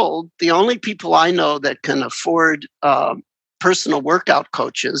world, the only people I know that can afford personal workout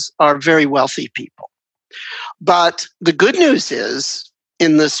coaches are very wealthy people. But the good news is,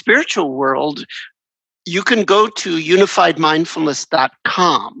 in the spiritual world, you can go to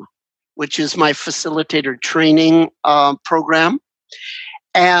unifiedmindfulness.com, which is my facilitator training program,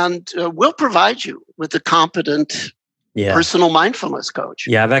 and we'll provide you with a competent personal mindfulness coach.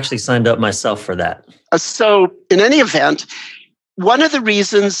 I've actually signed up myself for that. So in any event, one of the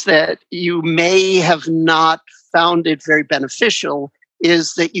reasons that you may have not found it very beneficial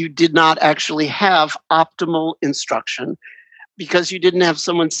is that you did not actually have optimal instruction, because you didn't have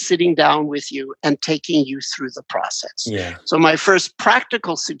someone sitting down with you and taking you through the process. So my first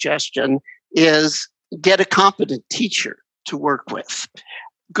practical suggestion is get a competent teacher to work with.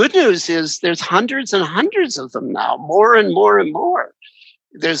 Good news is there's hundreds and hundreds of them now, more and more and more.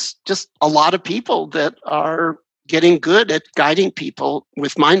 There's just a lot of people that are getting good at guiding people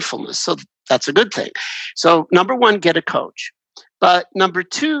with mindfulness. So that's a good thing. So number one, get a coach. But number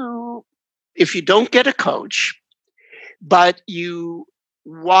two, if you don't get a coach, but you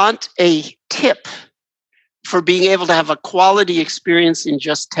want a tip for being able to have a quality experience in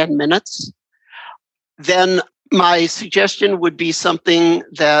just 10 minutes, then my suggestion would be something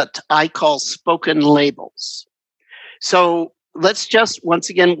that I call spoken labels. So let's just, once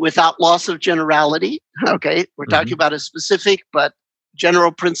again, without loss of generality, okay, we're talking about a specific, but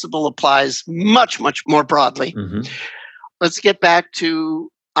general principle applies much, much more broadly. Let's get back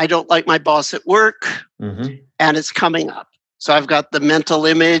to, I don't like my boss at work, and it's coming up. So I've got the mental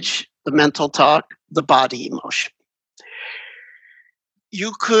image, the mental talk, the body emotion.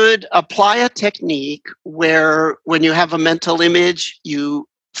 You could apply a technique where when you have a mental image, you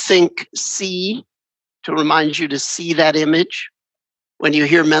think see to remind you to see that image. When you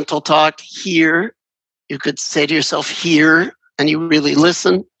hear mental talk, hear. You could say to yourself, hear, and you really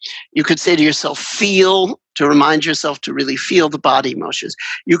listen. You could say to yourself, feel, to remind yourself to really feel the body emotions.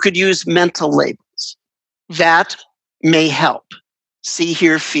 You could use mental labels. That may help. See,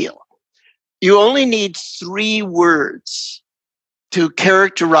 hear, feel. You only need 3 words to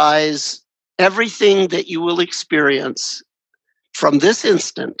characterize everything that you will experience from this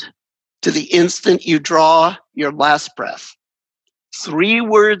instant to the instant you draw your last breath. 3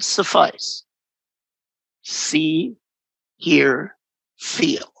 words suffice. See, hear,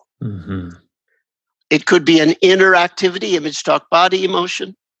 feel. It could be an inner activity, image, talk, body,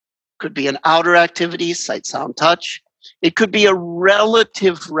 emotion. Could be an outer activity, sight, sound, touch. It could be a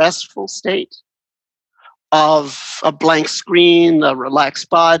relative restful state of a blank screen, a relaxed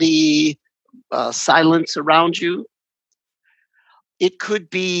body, silence around you. It could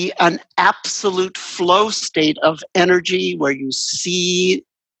be an absolute flow state of energy where you see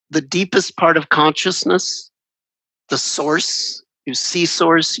the deepest part of consciousness, the source. You see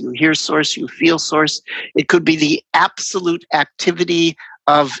source, you hear source, you feel source. It could be the absolute activity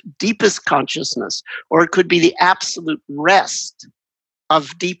of deepest consciousness, or it could be the absolute rest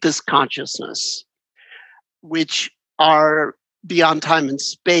of deepest consciousness, which are beyond time and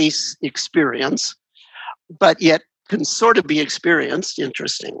space experience, but yet can sort of be experienced,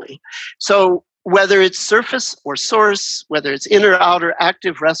 interestingly. So whether it's surface or source, whether it's inner, outer,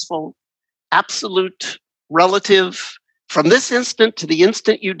 active, restful, absolute, relative, from this instant to the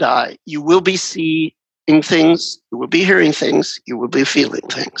instant you die, you will be seeing things, you will be hearing things, you will be feeling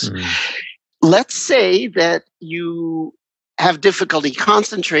things. Let's say that you have difficulty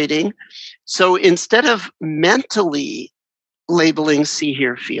concentrating. So instead of mentally labeling see,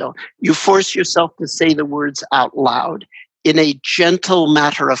 hear, feel, you force yourself to say the words out loud in a gentle,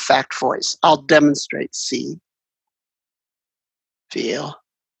 matter-of-fact voice. I'll demonstrate. See, feel,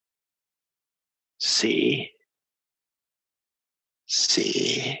 see,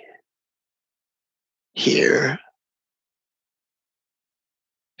 hear,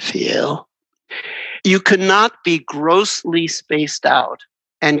 feel. You cannot be grossly spaced out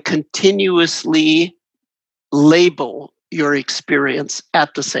and continuously label your experience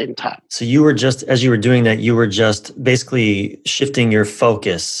at the same time. So you were just, as you were doing that, you were just basically shifting your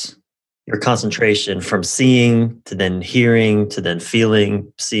focus, your concentration from seeing to then hearing to then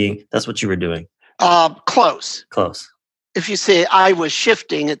feeling, seeing. That's what you were doing. Close. If you say I was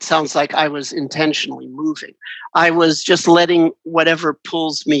shifting, it sounds like I was intentionally moving. I was just letting whatever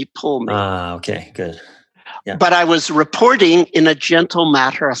pulls me pull me. Okay, good. Yeah. But I was reporting in a gentle,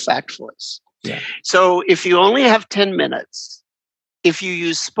 matter-of-fact voice. Yeah. So if you only have 10 minutes, if you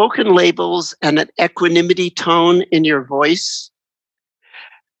use spoken labels and an equanimity tone in your voice,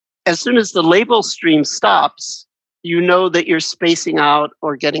 as soon as the label stream stops, you know that you're spacing out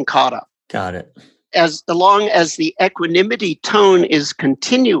or getting caught up. Got it. As long as the equanimity tone is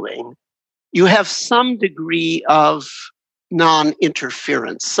continuing, you have some degree of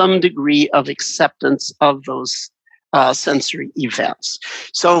non-interference, some degree of acceptance of those sensory events.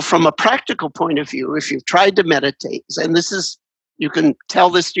 So from a practical point of view, if you've tried to meditate, and this is, you can tell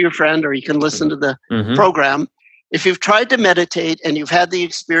this to your friend or you can listen to the program. If you've tried to meditate and you've had the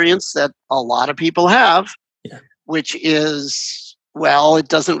experience that a lot of people have, which is, well, it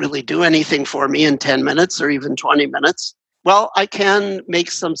doesn't really do anything for me in 10 minutes or even 20 minutes. Well, I can make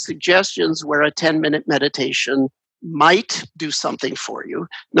some suggestions where a 10-minute meditation might do something for you.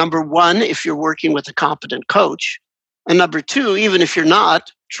 Number one, if you're working with a competent coach. And number two, even if you're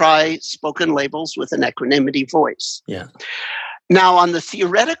not, try spoken labels with an equanimity voice. Yeah. Now, on the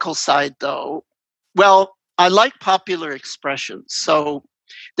theoretical side, though, well, I like popular expressions. So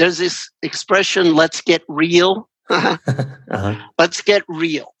there's this expression, let's get real. Let's get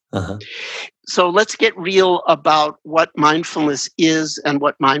real. So let's get real about what mindfulness is and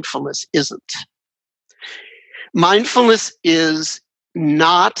what mindfulness isn't. Mindfulness is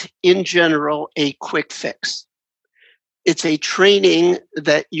not, in general, a quick fix. It's a training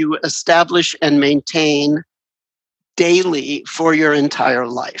that you establish and maintain daily for your entire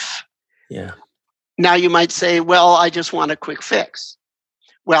life. Yeah. Now you might say, well, I just want a quick fix.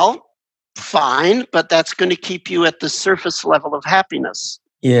 Well, fine, but that's going to keep you at the surface level of happiness.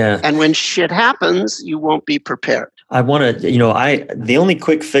 Yeah. And when shit happens, you won't be prepared. I want to, the only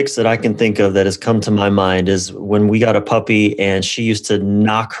quick fix that I can think of that has come to my mind is when we got a puppy and she used to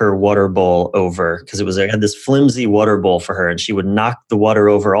knock her water bowl over because I had this flimsy water bowl for her and she would knock the water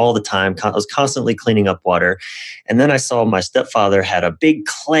over all the time. I was constantly cleaning up water. And then I saw my stepfather had a big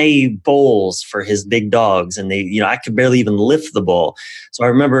clay bowls for his big dogs and I could barely even lift the bowl. So I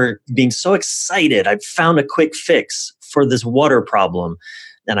remember being so excited. I found a quick fix for this water problem.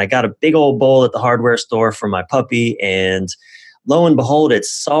 And I got a big old bowl at the hardware store for my puppy. And lo and behold, it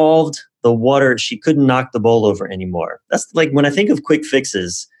solved the water. She couldn't knock the bowl over anymore. That's like when I think of quick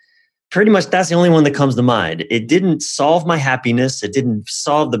fixes, pretty much that's the only one that comes to mind. It didn't solve my happiness. It didn't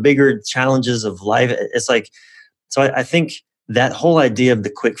solve the bigger challenges of life. It's like, so I think that whole idea of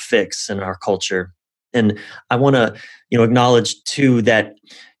the quick fix in our culture. And I want to, acknowledge too that,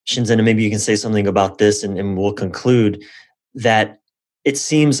 Shinzen, and maybe you can say something about this and we'll conclude that it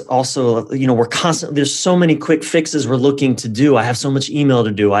seems also, we're constantly, there's so many quick fixes we're looking to do. I have so much email to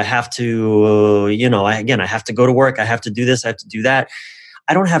do. I have to, I have to go to work. I have to do this. I have to do that.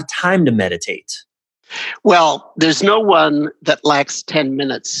 I don't have time to meditate. Well, there's no one that lacks 10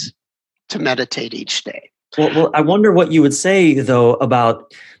 minutes to meditate each day. Well, I wonder what you would say, though,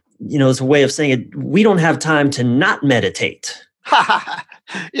 about, it's a way of saying it. We don't have time to not meditate.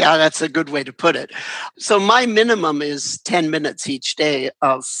 Yeah, that's a good way to put it. So my minimum is 10 minutes each day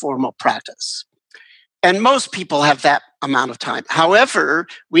of formal practice. And most people have that amount of time. However,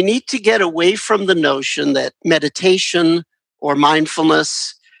 we need to get away from the notion that meditation or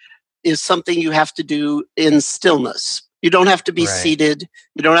mindfulness is something you have to do in stillness. You don't have to be seated.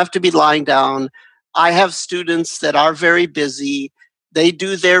 You don't have to be lying down. I have students that are very busy. They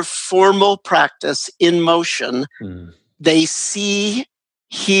do their formal practice in motion. They see,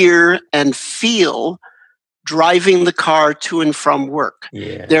 hear, and feel driving the car to and from work.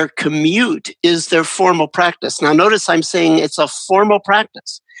 Yeah. Their commute is their formal practice. Now, notice I'm saying it's a formal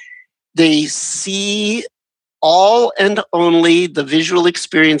practice. They see all and only the visual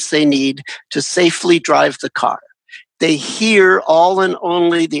experience they need to safely drive the car. They hear all and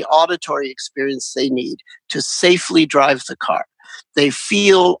only the auditory experience they need to safely drive the car. They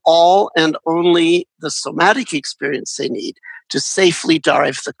feel all and only the somatic experience they need to safely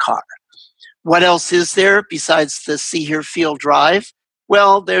drive the car. What else is there besides the see, hear, feel, drive?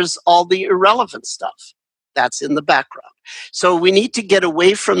 Well, there's all the irrelevant stuff that's in the background. So we need to get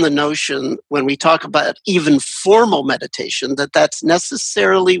away from the notion when we talk about even formal meditation that that's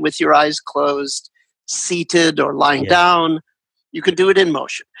necessarily with your eyes closed, seated or lying down. You can do it in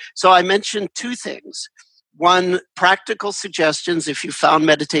motion. So I mentioned two things. One, practical suggestions. If you found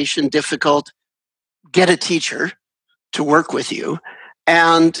meditation difficult, get a teacher to work with you.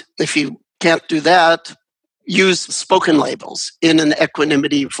 And if you can't do that, use spoken labels in an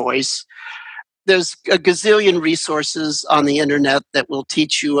equanimity voice. There's a gazillion resources on the internet that will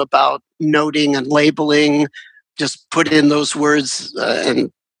teach you about noting and labeling. Just put in those words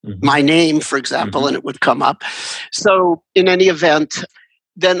and my name, for example, and it would come up. So in any event,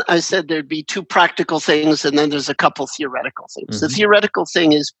 then I said there'd be two practical things, and then there's a couple theoretical things. The theoretical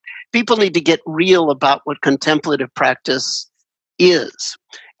thing is people need to get real about what contemplative practice is.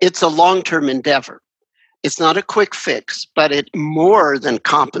 It's a long-term endeavor. It's not a quick fix, but it more than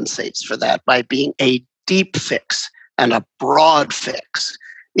compensates for that by being a deep fix and a broad fix.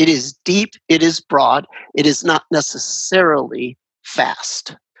 It is deep, it is broad, it is not necessarily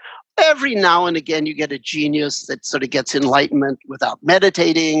fast. Every now and again, you get a genius that sort of gets enlightenment without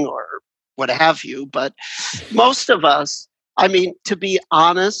meditating or what have you. But most of us, I mean, to be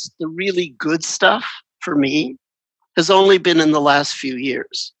honest, the really good stuff for me has only been in the last few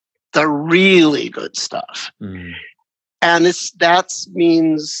years. The really good stuff. And that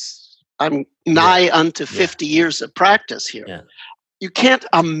means I'm nigh unto 50 years of practice here. Yeah. You can't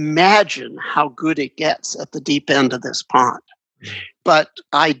imagine how good it gets at the deep end of this pond. But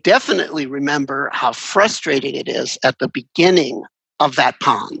I definitely remember how frustrating it is at the beginning of that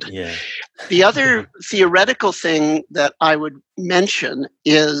pond. Yeah. The other theoretical thing that I would mention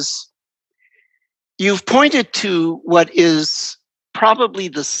is you've pointed to what is probably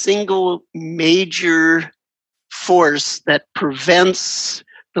the single major force that prevents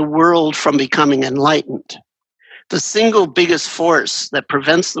the world from becoming enlightened. The single biggest force that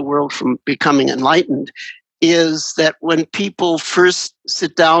prevents the world from becoming enlightened is that when people first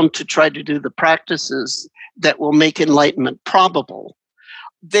sit down to try to do the practices that will make enlightenment probable,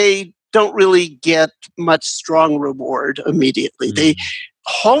 they don't really get much strong reward immediately.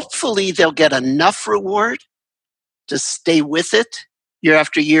 Hopefully they'll get enough reward to stay with it year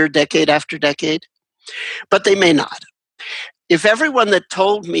after year, decade after decade, but they may not. If everyone that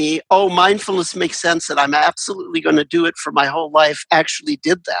told me, oh, mindfulness makes sense and I'm absolutely going to do it for my whole life actually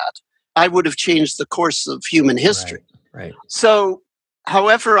did that, I would have changed the course of human history. Right. So,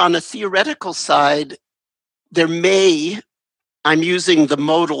 however, on a theoretical side, there may, I'm using the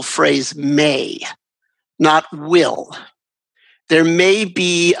modal phrase may, not will. There may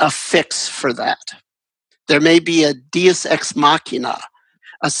be a fix for that. There may be a deus ex machina,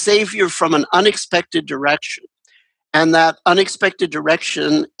 a savior from an unexpected direction. And that unexpected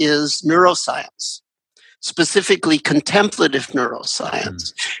direction is neuroscience, specifically contemplative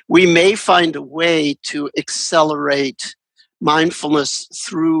neuroscience. We may find a way to accelerate mindfulness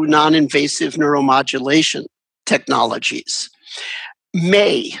through non-invasive neuromodulation technologies.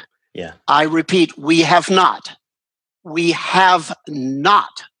 May. Yeah. I repeat, we have not. We have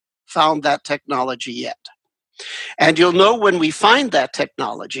not found that technology yet. And you'll know when we find that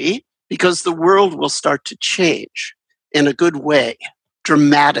technology because the world will start to change in a good way,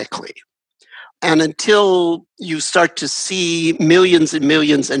 dramatically. And until you start to see millions and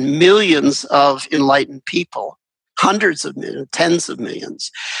millions and millions of enlightened people, hundreds of millions, tens of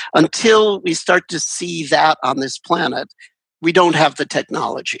millions, until we start to see that on this planet, we don't have the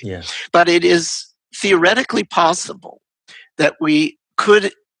technology. Yeah. But it is theoretically possible that we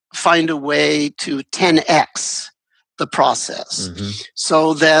could find a way to 10x the process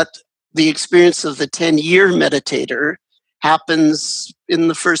so that the experience of the 10-year meditator happens in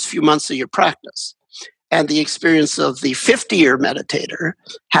the first few months of your practice. And the experience of the 50-year meditator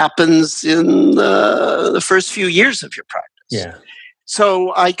happens in the first few years of your practice. Yeah.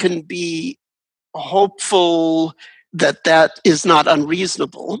 So I can be hopeful that that is not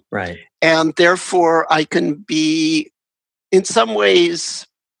unreasonable. Right. And therefore, I can be, in some ways,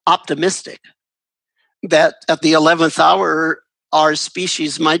 optimistic that at the 11th hour, our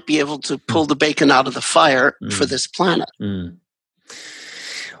species might be able to pull the bacon out of the fire for this planet.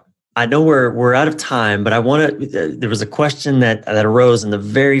 I know we're out of time, but I want to. There was a question that arose in the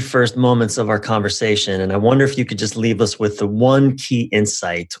very first moments of our conversation, and I wonder if you could just leave us with the one key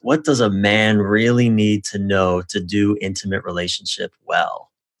insight. What does a man really need to know to do intimate relationship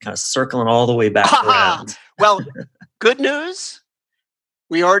well? Kind of circling all the way back around. Well, good news.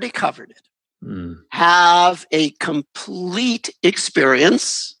 We already covered it. Have a complete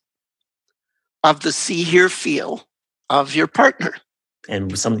experience of the see, hear, feel of your partner.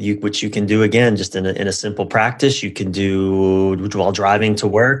 And something which you can do, again, just in a simple practice. You can do while driving to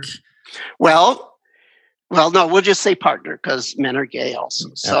work. Well, no, we'll just say partner because men are gay also.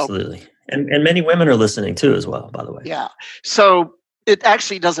 So, absolutely. And many women are listening too as well, by the way. Yeah. So it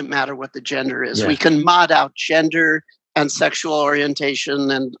actually doesn't matter what the gender is. Yeah. We can mod out gender and sexual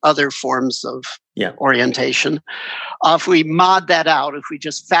orientation and other forms of orientation. If we mod that out, if we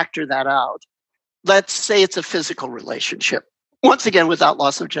just factor that out, let's say it's a physical relationship. Once again, without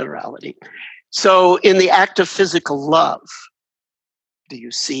loss of generality. So in the act of physical love, do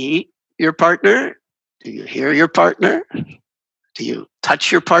you see your partner? Do you hear your partner? Do you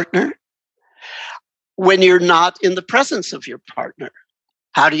touch your partner? When you're not in the presence of your partner,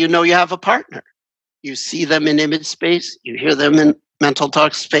 how do you know you have a partner? You see them in image space, you hear them in mental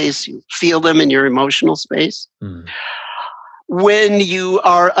talk space, you feel them in your emotional space. When you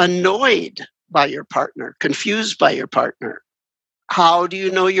are annoyed by your partner, confused by your partner, how do you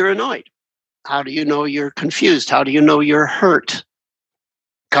know you're annoyed? How do you know you're confused? How do you know you're hurt?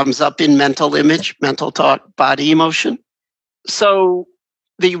 Comes up in mental image, mental talk, body emotion. So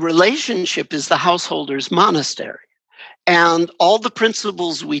the relationship is the householder's monastery. And all the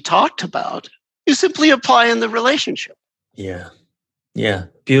principles we talked about, you simply apply in the relationship. Yeah.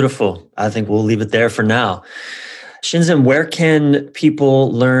 Beautiful. I think we'll leave it there for now. Shinzen, where can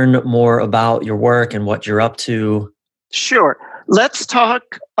people learn more about your work and what you're up to? Sure. Let's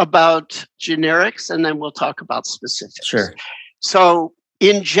talk about generics and then we'll talk about specifics. Sure. So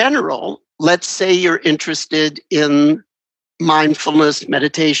in general, let's say you're interested in mindfulness,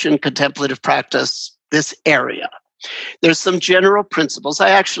 meditation, contemplative practice, this area. There's some general principles.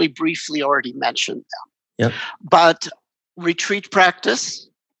 I actually briefly already mentioned them. Yep. But retreat practice,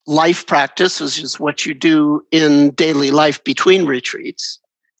 life practice, which is what you do in daily life between retreats,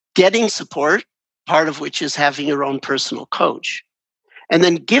 getting support, part of which is having your own personal coach, and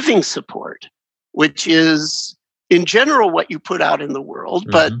then giving support, which is in general what you put out in the world,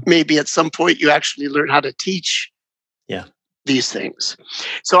 but maybe at some point you actually learn how to teach these things.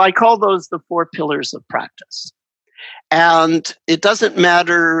 So I call those the 4 pillars of practice. And it doesn't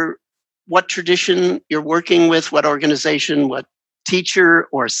matter what tradition you're working with, what organization, what teacher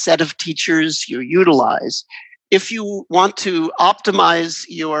or set of teachers you utilize. If you want to optimize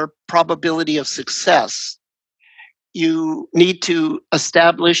your probability of success, you need to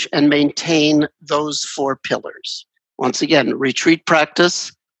establish and maintain those 4 pillars. Once again, retreat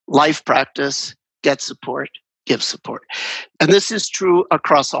practice, life practice, get support, give support. And this is true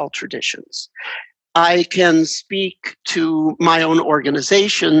across all traditions. I can speak to my own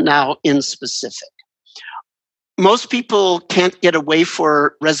organization now in specific. Most people can't get away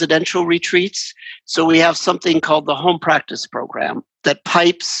for residential retreats, so we have something called the Home Practice Program that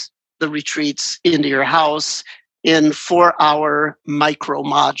pipes the retreats into your house in 4-hour micro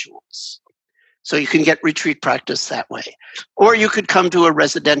modules. So you can get retreat practice that way. Or you could come to a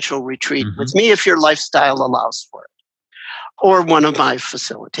residential retreat with me if your lifestyle allows for it. Or one of my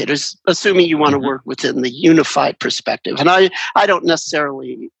facilitators, assuming you want to work within the unified perspective. And I don't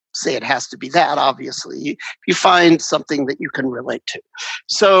necessarily say it has to be that, obviously. You find something that you can relate to.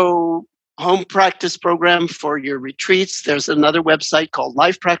 So Home Practice Program for your retreats. There's another website called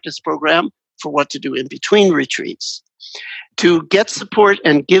Life Practice Program for what to do in between retreats. To get support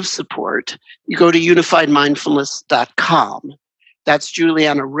and give support, you go to unifiedmindfulness.com. That's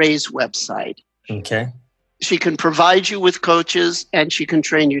Juliana Ray's website. Okay. She can provide you with coaches and she can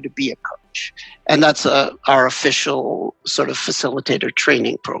train you to be a coach. And that's our official sort of facilitator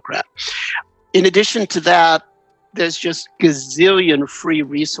training program. In addition to that, there's just gazillion free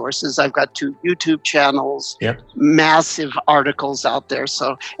resources. I've got 2 YouTube channels, massive articles out there.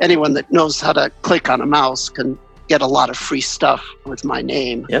 So anyone that knows how to click on a mouse can get a lot of free stuff with my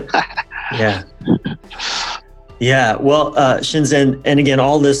name. Yeah. Well, Shinzen, and again,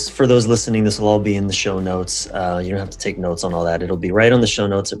 all this, for those listening, this will all be in the show notes. You don't have to take notes on all that. It'll be right on the show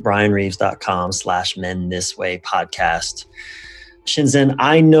notes at brianreeves.com/men this way podcast. Shinzen,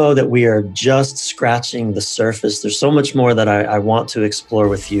 I know that we are just scratching the surface. There's so much more that I want to explore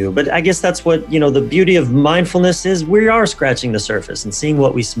with you. But I guess that's what, the beauty of mindfulness is. We are scratching the surface and seeing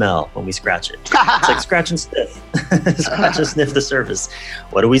what we smell when we scratch it. It's like scratch and sniff. Scratch and sniff the surface.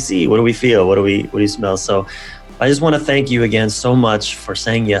 What do we see? What do we feel? What do we smell? So I just want to thank you again so much for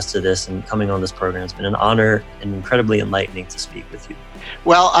saying yes to this and coming on this program. It's been an honor and incredibly enlightening to speak with you.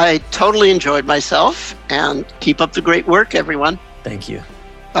 Well, I totally enjoyed myself, and keep up the great work, everyone. Thank you.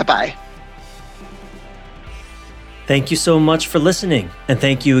 Bye-bye. Thank you so much for listening. And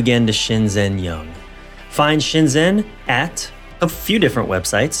thank you again to Shinzen Young. Find Shinzen at a few different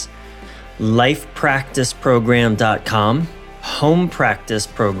websites: lifepracticeprogram.com,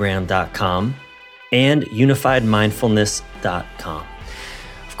 homepracticeprogram.com, and unifiedmindfulness.com.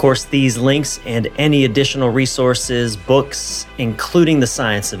 Of course, these links and any additional resources, books, including The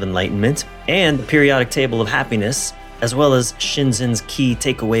Science of Enlightenment and the Periodic Table of Happiness, as well as Shinzen's key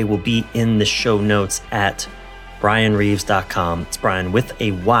takeaway, will be in the show notes at brianreeves.com. It's Brian with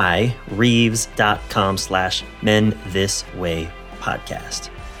a Y, reeves.com/Men This Way podcast.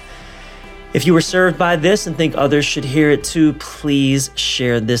 If you were served by this and think others should hear it too, please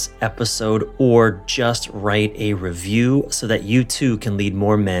share this episode or just write a review so that you too can lead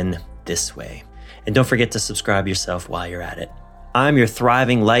more men this way. And don't forget to subscribe yourself while you're at it. I'm your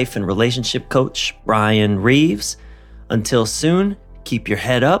thriving life and relationship coach, Brian Reeves. Until soon, keep your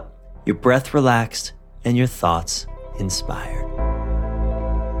head up, your breath relaxed, and your thoughts inspired.